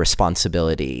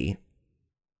responsibility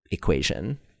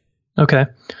equation. Okay.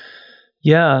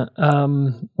 Yeah.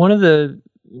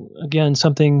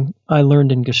 Something I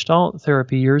learned in Gestalt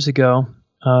therapy years ago,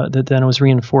 that then was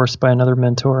reinforced by another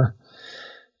mentor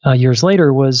years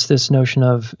later, was this notion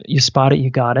of, you spot it, you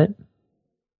got it.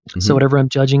 Mm-hmm. So whatever I'm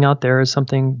judging out there is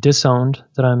something disowned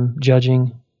that I'm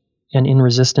judging and in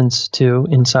resistance to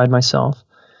inside myself.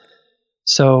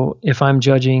 So if I'm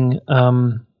judging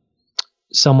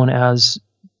someone as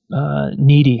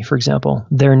needy, for example,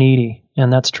 they're needy,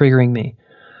 and that's triggering me.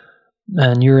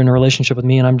 And you're in a relationship with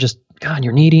me, and I'm just, God,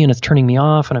 you're needy, and it's turning me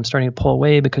off, and I'm starting to pull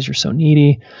away because you're so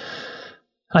needy.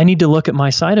 I need to look at my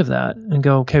side of that and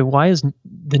go, okay, why is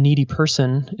the needy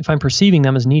person, if I'm perceiving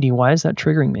them as needy, why is that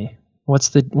triggering me? What's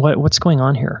going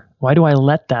on here? Why do I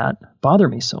let that bother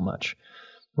me so much?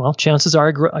 Well, chances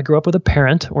are I grew up with a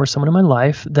parent or someone in my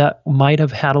life that might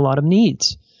have had a lot of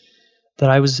needs that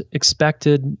I was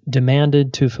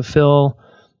demanded to fulfill,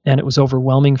 and it was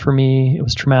overwhelming for me. It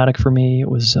was traumatic for me. It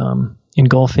was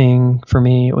engulfing for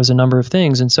me. It was a number of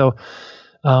things. And so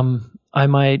I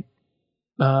might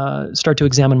start to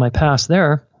examine my past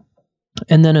there.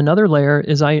 And then another layer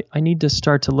is I need to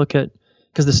start to look at,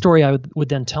 because the story I would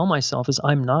then tell myself is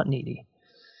I'm not needy.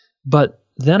 But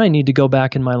then I need to go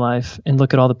back in my life and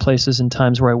look at all the places and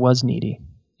times where I was needy,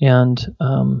 and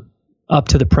up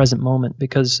to the present moment,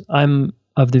 because I'm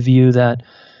of the view that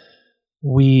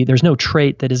there's no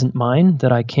trait that isn't mine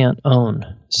that I can't own.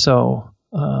 So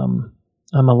I'm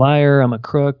a liar, I'm a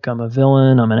crook, I'm a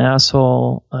villain, I'm an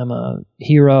asshole, I'm a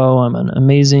hero, I'm an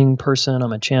amazing person,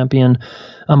 I'm a champion,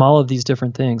 I'm all of these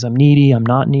different things. I'm needy, I'm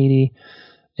not needy.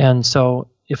 And so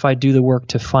if I do the work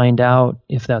to find out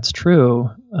if that's true,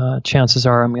 chances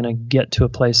are I'm going to get to a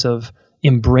place of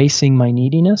embracing my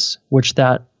neediness, which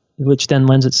then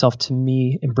lends itself to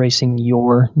me embracing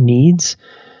your needs.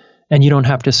 And you don't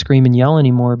have to scream and yell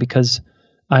anymore, because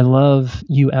I love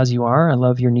you as you are. I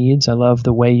love your needs. I love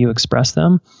the way you express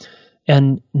them.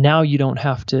 And now it doesn't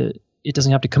have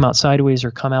to come out sideways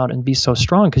or come out and be so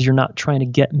strong, because you're not trying to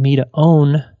get me to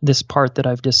own this part that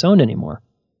I've disowned anymore.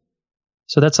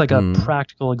 So that's like a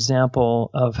practical example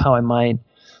of how I might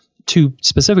two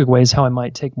specific ways how I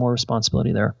might take more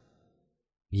responsibility there.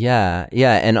 Yeah.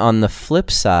 Yeah. And on the flip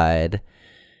side,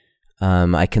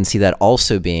 I can see that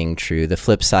also being true. The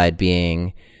flip side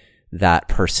being that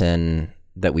person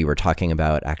that we were talking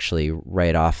about actually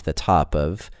right off the top,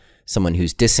 of someone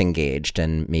who's disengaged,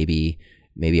 and maybe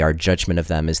our judgment of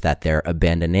them is that they're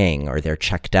abandoning or they're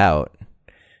checked out.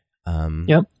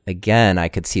 Yep. Again, I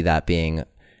could see that being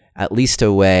at least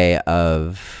a way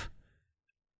of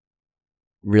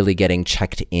really getting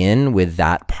checked in with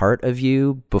that part of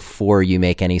you before you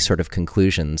make any sort of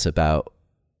conclusions about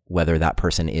whether that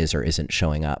person is or isn't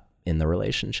showing up in the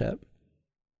relationship.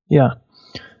 Yeah.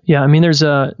 Yeah. I mean, there's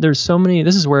so many,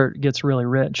 this is where it gets really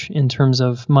rich in terms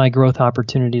of my growth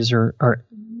opportunities are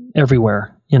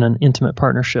everywhere in an intimate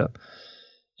partnership.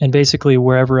 And basically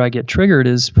wherever I get triggered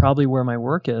is probably where my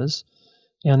work is.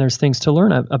 And there's things to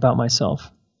learn about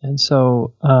myself. And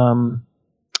so,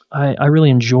 I really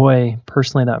enjoy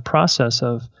personally that process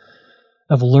of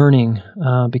learning,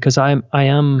 because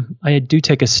I do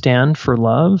take a stand for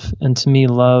love, and to me,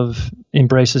 love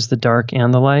embraces the dark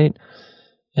and the light,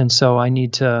 and so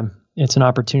it's an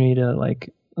opportunity to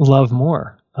like love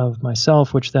more of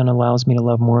myself, which then allows me to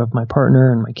love more of my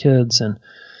partner and my kids, and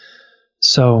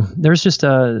so there's just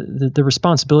the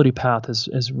responsibility path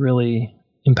is really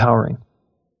empowering.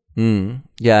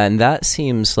 Yeah, and that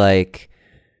seems like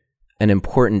an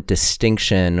important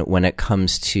distinction when it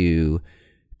comes to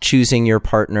choosing your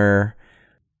partner,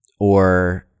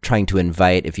 or trying to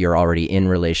invite, if you're already in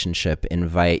relationship,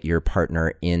 invite your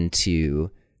partner into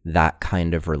that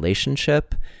kind of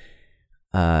relationship,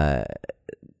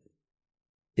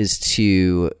 is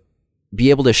to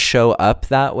be able to show up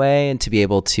that way and to be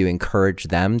able to encourage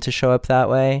them to show up that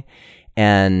way,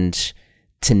 and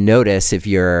to notice if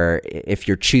you're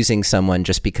choosing someone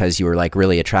just because you were like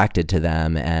really attracted to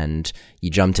them and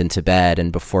you jumped into bed,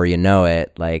 and before you know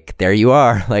it, like there you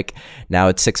are, like now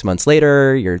it's 6 months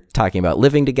later, you're talking about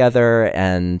living together,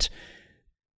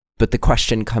 but the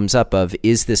question comes up of,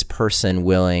 is this person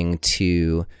willing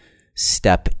to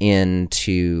step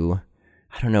into,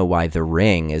 I don't know why the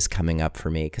ring is coming up for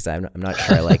me, because I'm not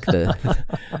sure I like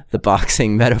the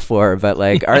boxing metaphor, but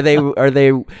like, are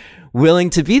they willing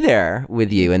to be there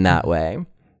with you in that way?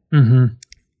 Mm-hmm.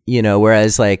 You know,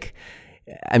 whereas like,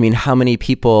 I mean, how many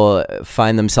people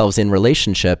find themselves in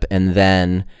relationship and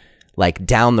then like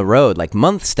down the road, like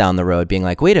months down the road, being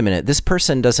like, wait a minute, this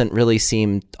person doesn't really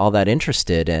seem all that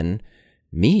interested in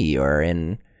me or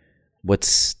in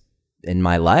what's in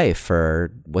my life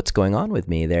or what's going on with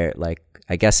me. They're like,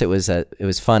 I guess it was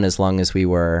fun as long as we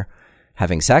were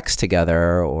having sex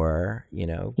together or, you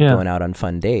know, going out on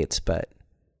fun dates, but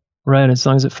right, as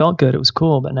long as it felt good, it was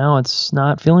cool. But now it's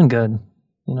not feeling good,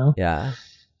 you know? Yeah.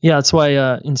 Yeah, that's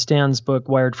why in Stan's book,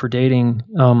 Wired for Dating,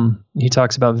 he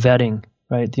talks about vetting,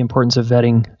 right? The importance of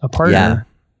vetting a partner,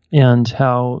 and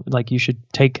how like you should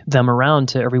take them around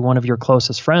to every one of your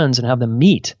closest friends and have them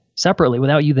meet separately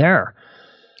without you there.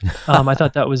 I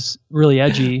thought that was really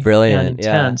edgy, brilliant, and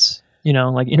intense. You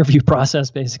know, like interview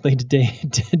process basically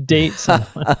to date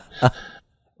someone.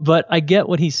 But I get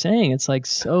what he's saying. It's like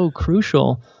so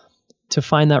crucial to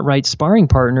find that right sparring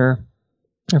partner,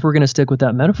 if we're going to stick with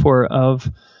that metaphor of,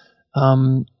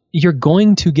 you're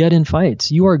going to get in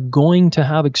fights. You are going to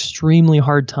have extremely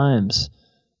hard times.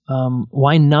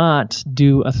 Why not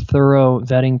do a thorough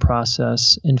vetting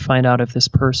process and find out if this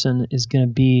person is going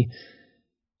to be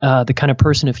the kind of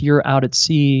person, if you're out at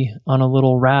sea on a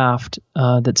little raft,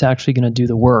 that's actually going to do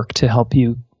the work to help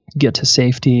you get to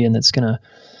safety, and that's going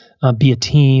to be a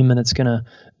team, and it's going to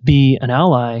be an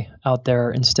ally out there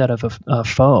instead of a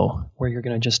foe where you're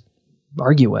going to just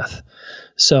argue with.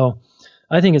 So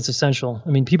I think it's essential. I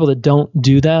mean, people that don't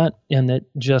do that and that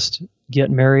just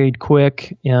get married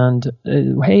quick and,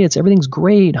 hey, everything's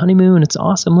great, honeymoon, it's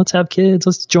awesome, let's have kids,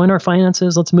 let's join our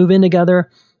finances, let's move in together.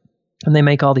 And they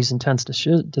make all these intense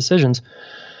decisions.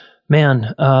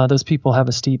 Man, those people have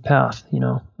a steep path, you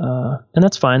know, and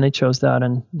that's fine. They chose that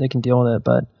and they can deal with it.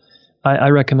 But I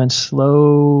recommend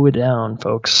slow it down,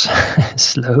 folks.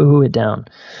 Slow it down.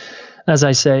 As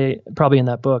I say, probably in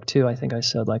that book too, I think I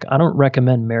said, like, I don't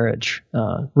recommend marriage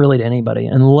really to anybody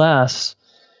unless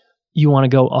you want to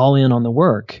go all in on the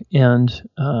work. And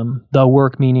the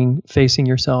work meaning facing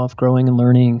yourself, growing and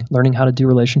learning how to do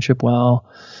relationship well,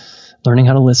 learning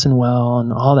how to listen well,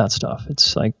 and all that stuff.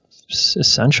 It's like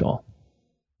essential.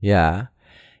 Yeah.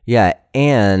 Yeah.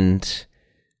 And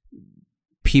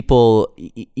people,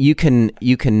 you can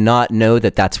not know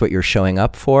that that's what you're showing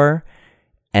up for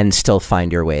and still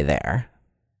find your way there.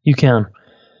 You can.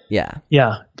 Yeah.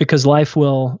 Yeah. Because life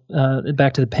will,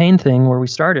 back to the pain thing where we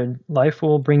started, life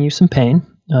will bring you some pain,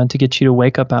 to get you to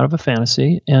wake up out of a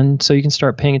fantasy, and so you can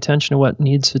start paying attention to what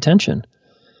needs attention.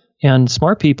 And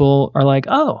smart people are like,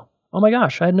 oh my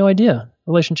gosh, I had no idea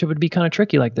relationship would be kind of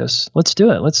tricky like this. Let's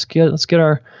do it. Let's get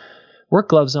our work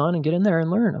gloves on and get in there and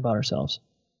learn about ourselves.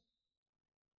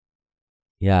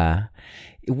 Yeah.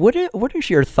 What are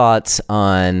your thoughts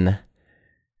on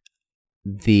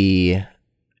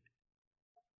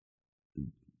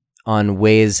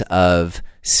ways of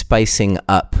spicing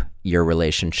up your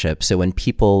relationship? So when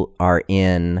people are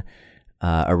in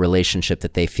a relationship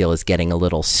that they feel is getting a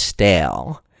little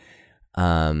stale,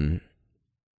 I'm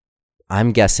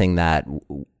guessing that,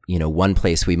 one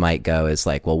place we might go is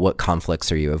like, well, what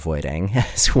conflicts are you avoiding?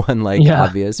 As one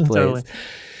obvious place. Totally.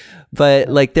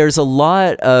 But there's a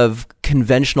lot of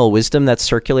conventional wisdom that's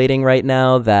circulating right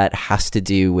now that has to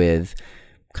do with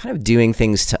kind of doing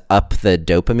things to up the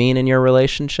dopamine in your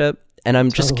relationship. And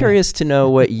I'm just curious to know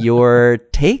what your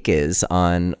take is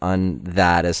on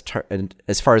that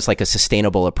as far as like a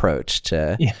sustainable approach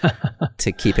to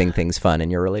keeping things fun in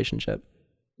your relationship.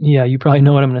 Yeah, you probably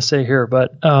know what I'm going to say here,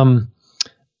 but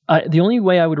the only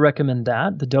way I would recommend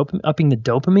that, upping the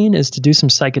dopamine, is to do some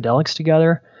psychedelics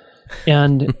together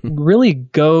and really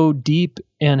go deep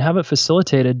and have it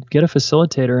facilitated. Get a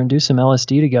facilitator and do some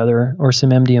LSD together, or some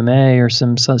MDMA, or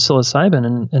some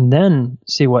psilocybin, and then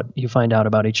see what you find out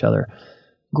about each other.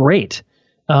 Great.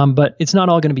 But it's not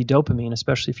all going to be dopamine,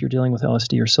 especially if you're dealing with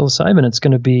LSD or psilocybin. It's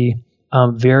going to be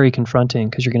very confronting,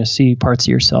 because you're going to see parts of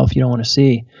yourself you don't want to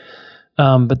see.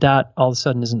 But that all of a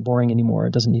sudden isn't boring anymore.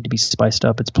 It doesn't need to be spiced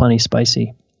up. It's plenty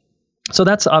spicy. So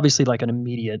that's obviously like an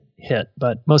immediate hit,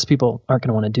 but most people aren't going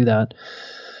to want to do that.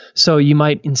 So you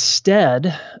might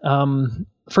instead,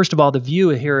 first of all, the view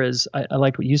here is, I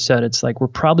liked what you said. It's like, we're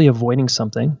probably avoiding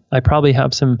something. I probably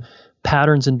have some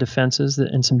patterns and defenses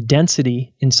and some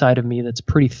density inside of me that's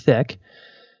pretty thick.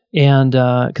 And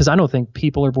because I don't think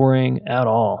people are boring at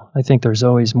all. I think there's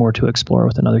always more to explore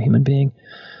with another human being.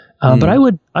 But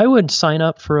I would sign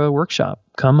up for a workshop.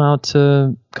 Come out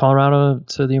to Colorado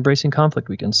to the Embracing Conflict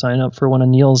weekend. Sign up for one of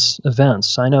Neil's events.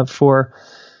 Sign up for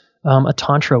a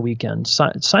Tantra weekend.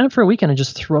 Sign up for a weekend and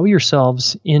just throw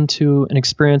yourselves into an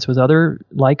experience with other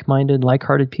like-minded,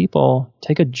 like-hearted people.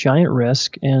 Take a giant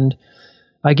risk, and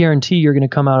I guarantee you're going to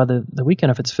come out of the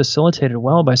weekend, if it's facilitated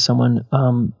well by someone,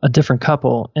 a different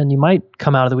couple. And you might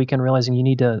come out of the weekend realizing you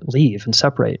need to leave and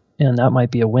separate, and that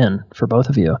might be a win for both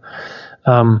of you.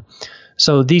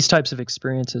 So these types of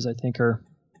experiences, I think,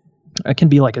 can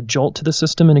be like a jolt to the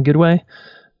system in a good way.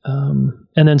 And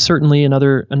then certainly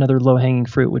another low-hanging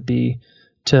fruit would be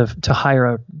to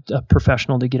hire a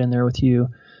professional to get in there with you,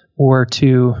 or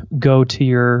to go to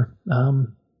your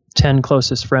 10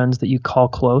 closest friends that you call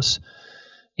close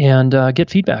and get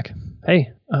feedback.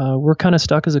 Hey, we're kind of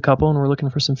stuck as a couple and we're looking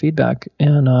for some feedback.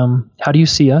 And how do you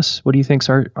see us? What do you think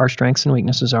our strengths and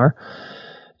weaknesses are?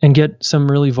 And get some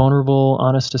really vulnerable,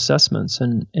 honest assessments.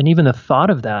 And even the thought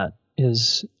of that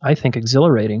is, I think,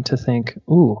 exhilarating, to think,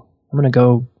 ooh, I'm going to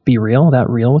go be real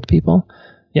with people.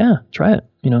 Yeah, try it.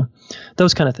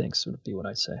 Those kind of things would be what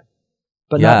I'd say.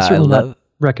 But not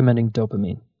recommending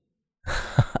dopamine.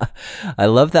 I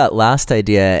love that last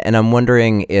idea. And I'm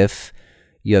wondering if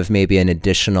you have maybe an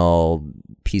additional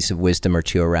piece of wisdom or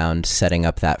two around setting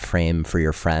up that frame for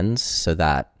your friends, so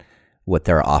that what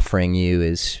they're offering you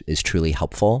is truly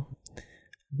helpful.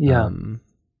 Yeah.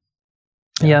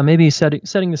 Maybe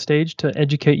setting the stage to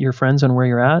educate your friends on where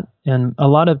you're at. And a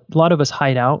lot of us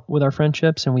hide out with our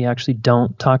friendships, and we actually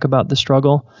don't talk about the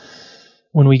struggle.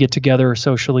 When we get together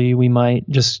socially, we might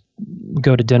just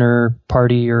go to dinner,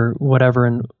 party, or whatever,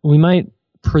 and we might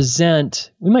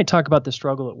talk about the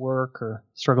struggle at work or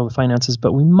struggle with finances,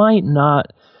 but we might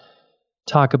not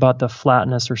talk about the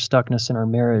flatness or stuckness in our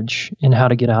marriage and how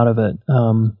to get out of it.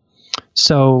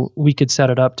 So we could set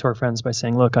it up to our friends by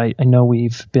saying, look, I know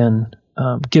we've been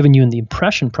giving you the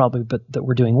impression probably, but that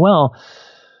we're doing well.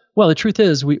 Well, the truth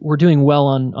is we're doing well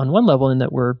on one level, in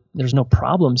that there's no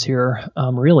problems here,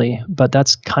 really, but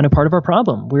that's kind of part of our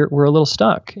problem. We're a little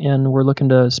stuck, and we're looking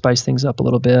to spice things up a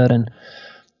little bit. And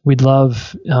we'd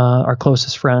love our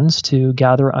closest friends to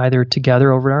gather either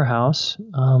together over at our house,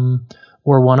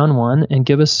 or one-on-one, and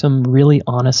give us some really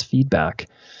honest feedback,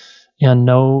 and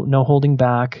no holding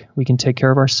back. We can take care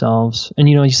of ourselves. And,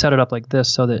 you set it up like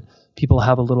this so that people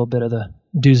have a little bit of the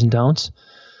do's and don'ts.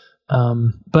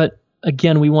 But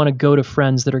again, we want to go to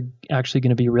friends that are actually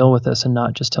going to be real with us, and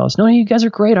not just tell us, no, you guys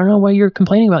are great. I don't know why you're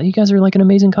complaining about it. You guys are like an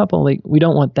amazing couple. Like, we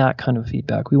don't want that kind of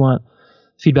feedback. We want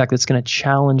feedback that's going to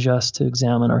challenge us to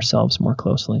examine ourselves more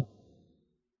closely.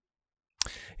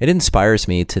 It inspires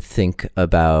me to think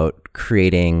about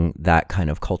creating that kind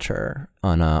of culture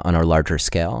on a larger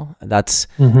scale. That's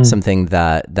something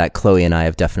that Chloe and I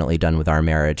have definitely done with our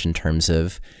marriage in terms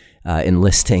of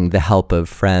enlisting the help of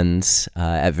friends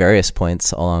at various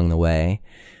points along the way.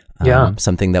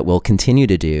 Something that we'll continue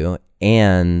to do.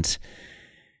 And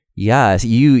yeah,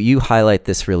 you highlight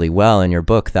this really well in your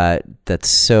book that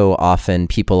so often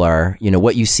people are,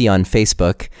 what you see on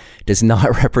Facebook does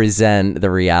not represent the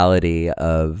reality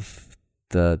of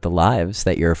the lives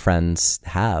that your friends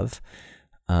have.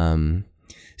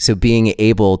 So being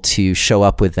able to show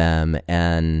up with them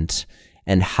and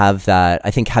have that,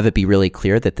 I think have it be really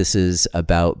clear that this is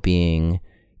about being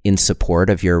in support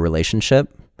of your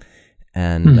relationship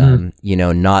and,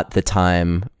 not the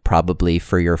time probably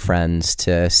for your friends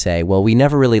to say, well, we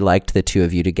never really liked the two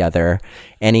of you together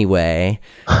anyway.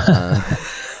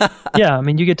 Yeah, I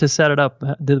mean, you get to set it up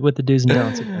with the do's and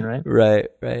don'ts again, right?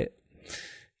 Right.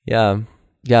 Yeah,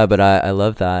 but I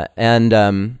love that. And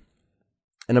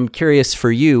I'm curious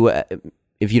for you,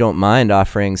 if you don't mind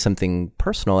offering something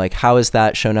personal, like how has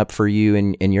that shown up for you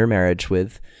in your marriage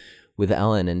with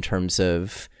Ellen in terms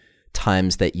of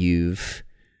times that you've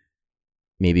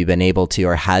maybe been able to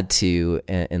or had to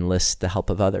enlist the help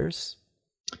of others?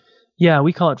 Yeah,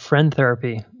 we call it friend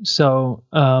therapy. So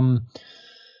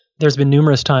there's been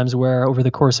numerous times where over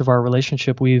the course of our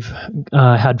relationship, we've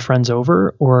had friends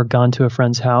over or gone to a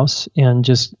friend's house and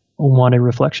just wanted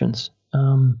reflections.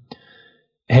 And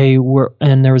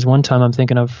there was one time I'm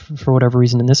thinking of, for whatever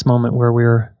reason in this moment, where we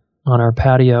were on our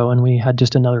patio and we had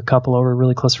just another couple over,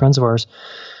 really close friends of ours,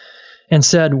 and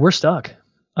said, we're stuck.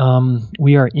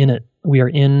 We are in it. We are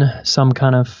in some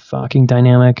kind of fucking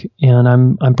dynamic, and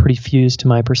I'm pretty fused to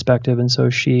my perspective. And so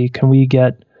can we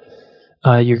get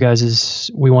your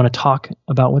guys's? We want to talk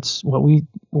about where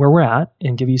we're at,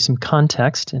 and give you some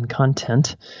context and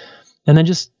content, and then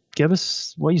just give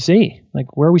us what you see.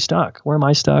 Like, where are we stuck? Where am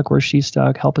I stuck? Where's she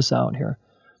stuck? Help us out here.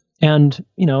 And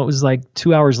it was like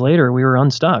 2 hours later, we were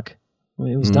unstuck.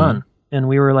 It was done, and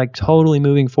we were like totally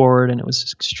moving forward, and it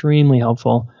was extremely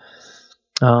helpful.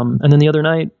 And then the other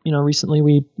night, recently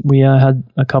we had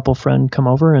a couple friend come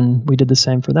over and we did the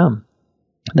same for them.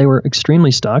 They were extremely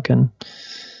stuck, and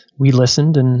we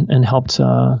listened and helped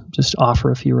just offer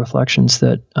a few reflections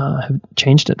that have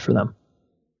changed it for them.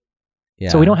 Yeah.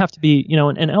 So we don't have to be,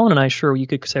 and Ellen and I, sure, you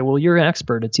could say, well, you're an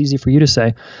expert. It's easy for you to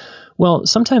say. Well,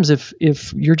 sometimes if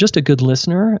you're just a good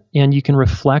listener and you can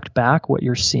reflect back what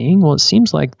you're seeing, well, it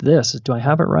seems like this. Do I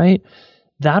have it right?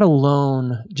 That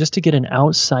alone, just to get an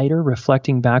outsider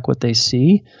reflecting back what they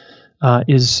see,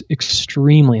 is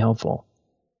extremely helpful.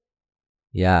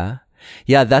 Yeah.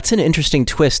 Yeah, that's an interesting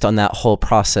twist on that whole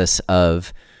process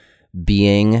of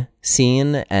being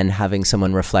seen and having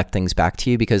someone reflect things back to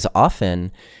you, because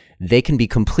often they can be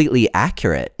completely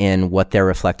accurate in what they're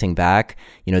reflecting back.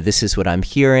 This is what I'm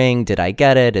hearing. Did I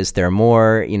get it? Is there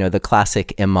more? The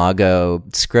classic Imago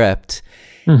script.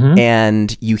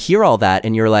 And you hear all that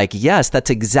and you're like, yes, that's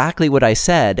exactly what I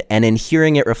said. And in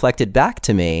hearing it reflected back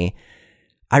to me,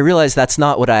 I realize that's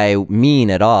not what I mean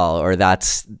at all, or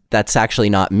that's actually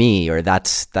not me, or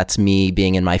that's me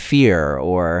being in my fear,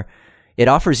 or it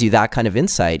offers you that kind of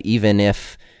insight, even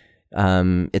if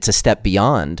it's a step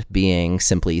beyond being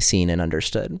simply seen and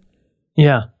understood.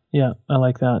 Yeah, I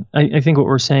like that. I think what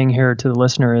we're saying here to the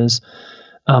listener is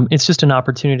it's just an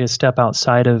opportunity to step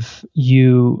outside of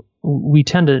you.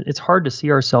 It's hard to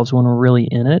see ourselves when we're really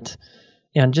in it,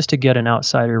 and just to get an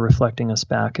outsider reflecting us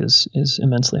back is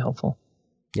immensely helpful.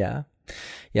 Yeah.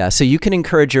 So you can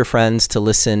encourage your friends to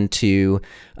listen to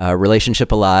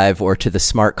Relationship Alive or to the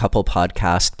Smart Couple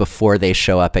podcast before they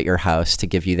show up at your house to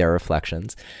give you their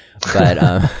reflections. But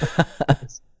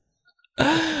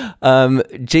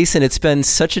Jason, it's been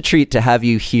such a treat to have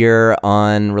you here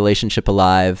on Relationship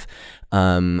Alive.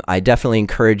 I definitely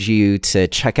encourage you to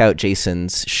check out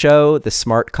Jason's show, the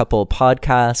Smart Couple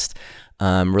podcast,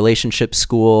 Relationship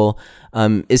School.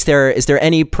 Is there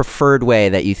any preferred way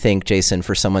that you think, Jason,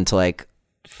 for someone to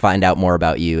find out more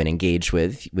about you and engage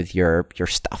with your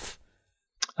stuff?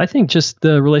 I think just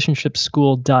the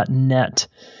relationshipschool.net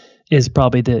is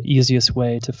probably the easiest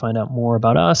way to find out more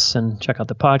about us and check out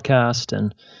the podcast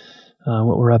and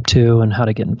what we're up to and how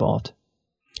to get involved.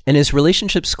 And is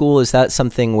Relationship School, is that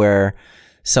something where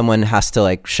someone has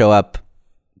to show up,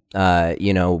 at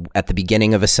the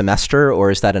beginning of a semester, or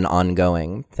is that an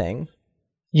ongoing thing?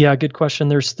 Yeah, good question.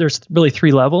 There's really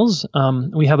 3 levels.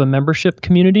 We have a membership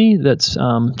community that's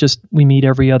we meet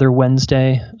every other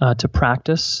Wednesday to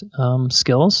practice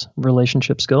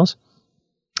relationship skills.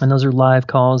 And those are live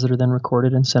calls that are then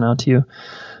recorded and sent out to you.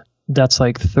 that's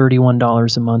like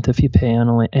 $31 a month if you pay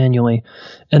annually.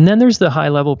 And then there's the high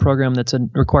level program that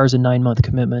requires a 9-month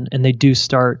commitment. And they do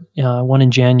start one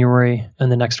in January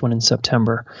and the next one in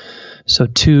September. So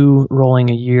 2 rolling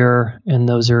a year. And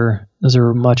those are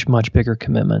much, much bigger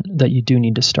commitment that you do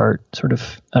need to start sort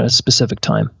of at a specific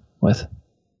time with.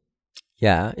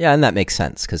 Yeah. And that makes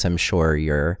sense because I'm sure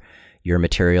your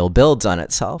material builds on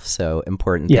itself. So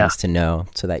important things to know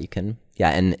so that you can,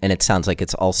 and it sounds like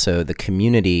it's also the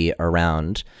community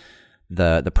around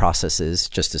the process is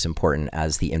just as important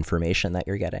as the information that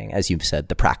you're getting. As you've said,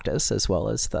 the practice as well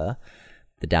as the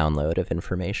download of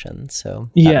information. So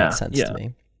that makes sense to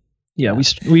me. Yeah,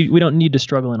 we don't need to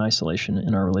struggle in isolation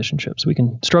in our relationships. We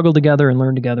can struggle together and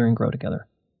learn together and grow together.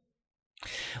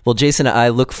 Well, Jason, I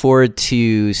look forward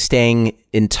to staying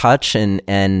in touch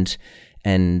and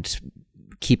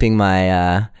keeping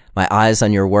my eyes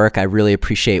on your work. I really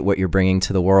appreciate what you're bringing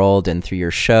to the world and through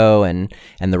your show and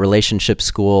the Relationship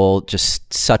School,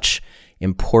 just such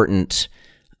important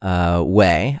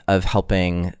way of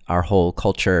helping our whole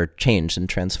culture change and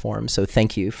transform. So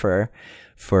thank you for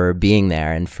being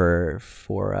there and for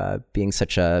being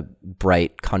such a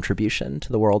bright contribution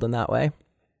to the world in that way.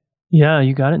 Yeah,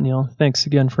 you got it, Neil. Thanks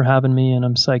again for having me, and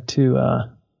I'm psyched to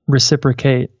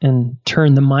reciprocate and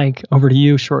turn the mic over to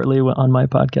you shortly on my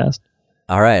podcast.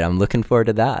 All right, I'm looking forward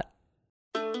to that.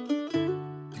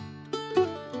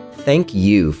 Thank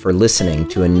you for listening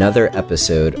to another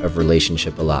episode of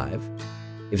Relationship Alive.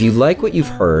 If you like what you've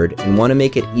heard and want to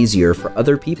make it easier for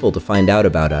other people to find out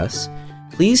about us,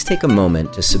 please take a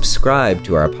moment to subscribe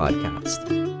to our podcast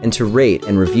and to rate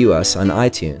and review us on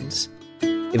iTunes.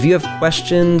 If you have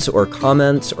questions or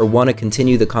comments or want to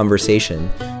continue the conversation,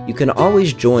 you can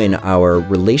always join our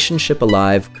Relationship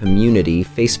Alive community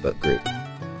Facebook group.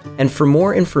 And for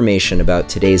more information about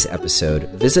today's episode,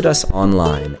 visit us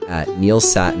online at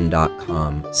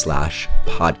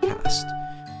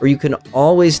neilsattin.com/podcast. Or you can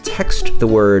always text the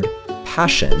word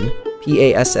PASSION,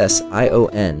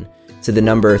 PASSION, to the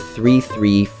number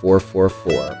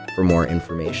 33444 for more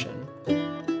information.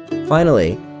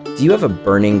 Finally, do you have a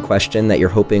burning question that you're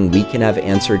hoping we can have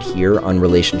answered here on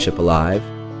Relationship Alive,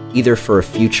 either for a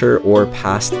future or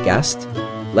past guest?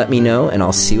 Let me know and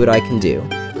I'll see what I can do.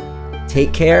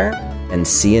 Take care and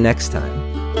see you next time.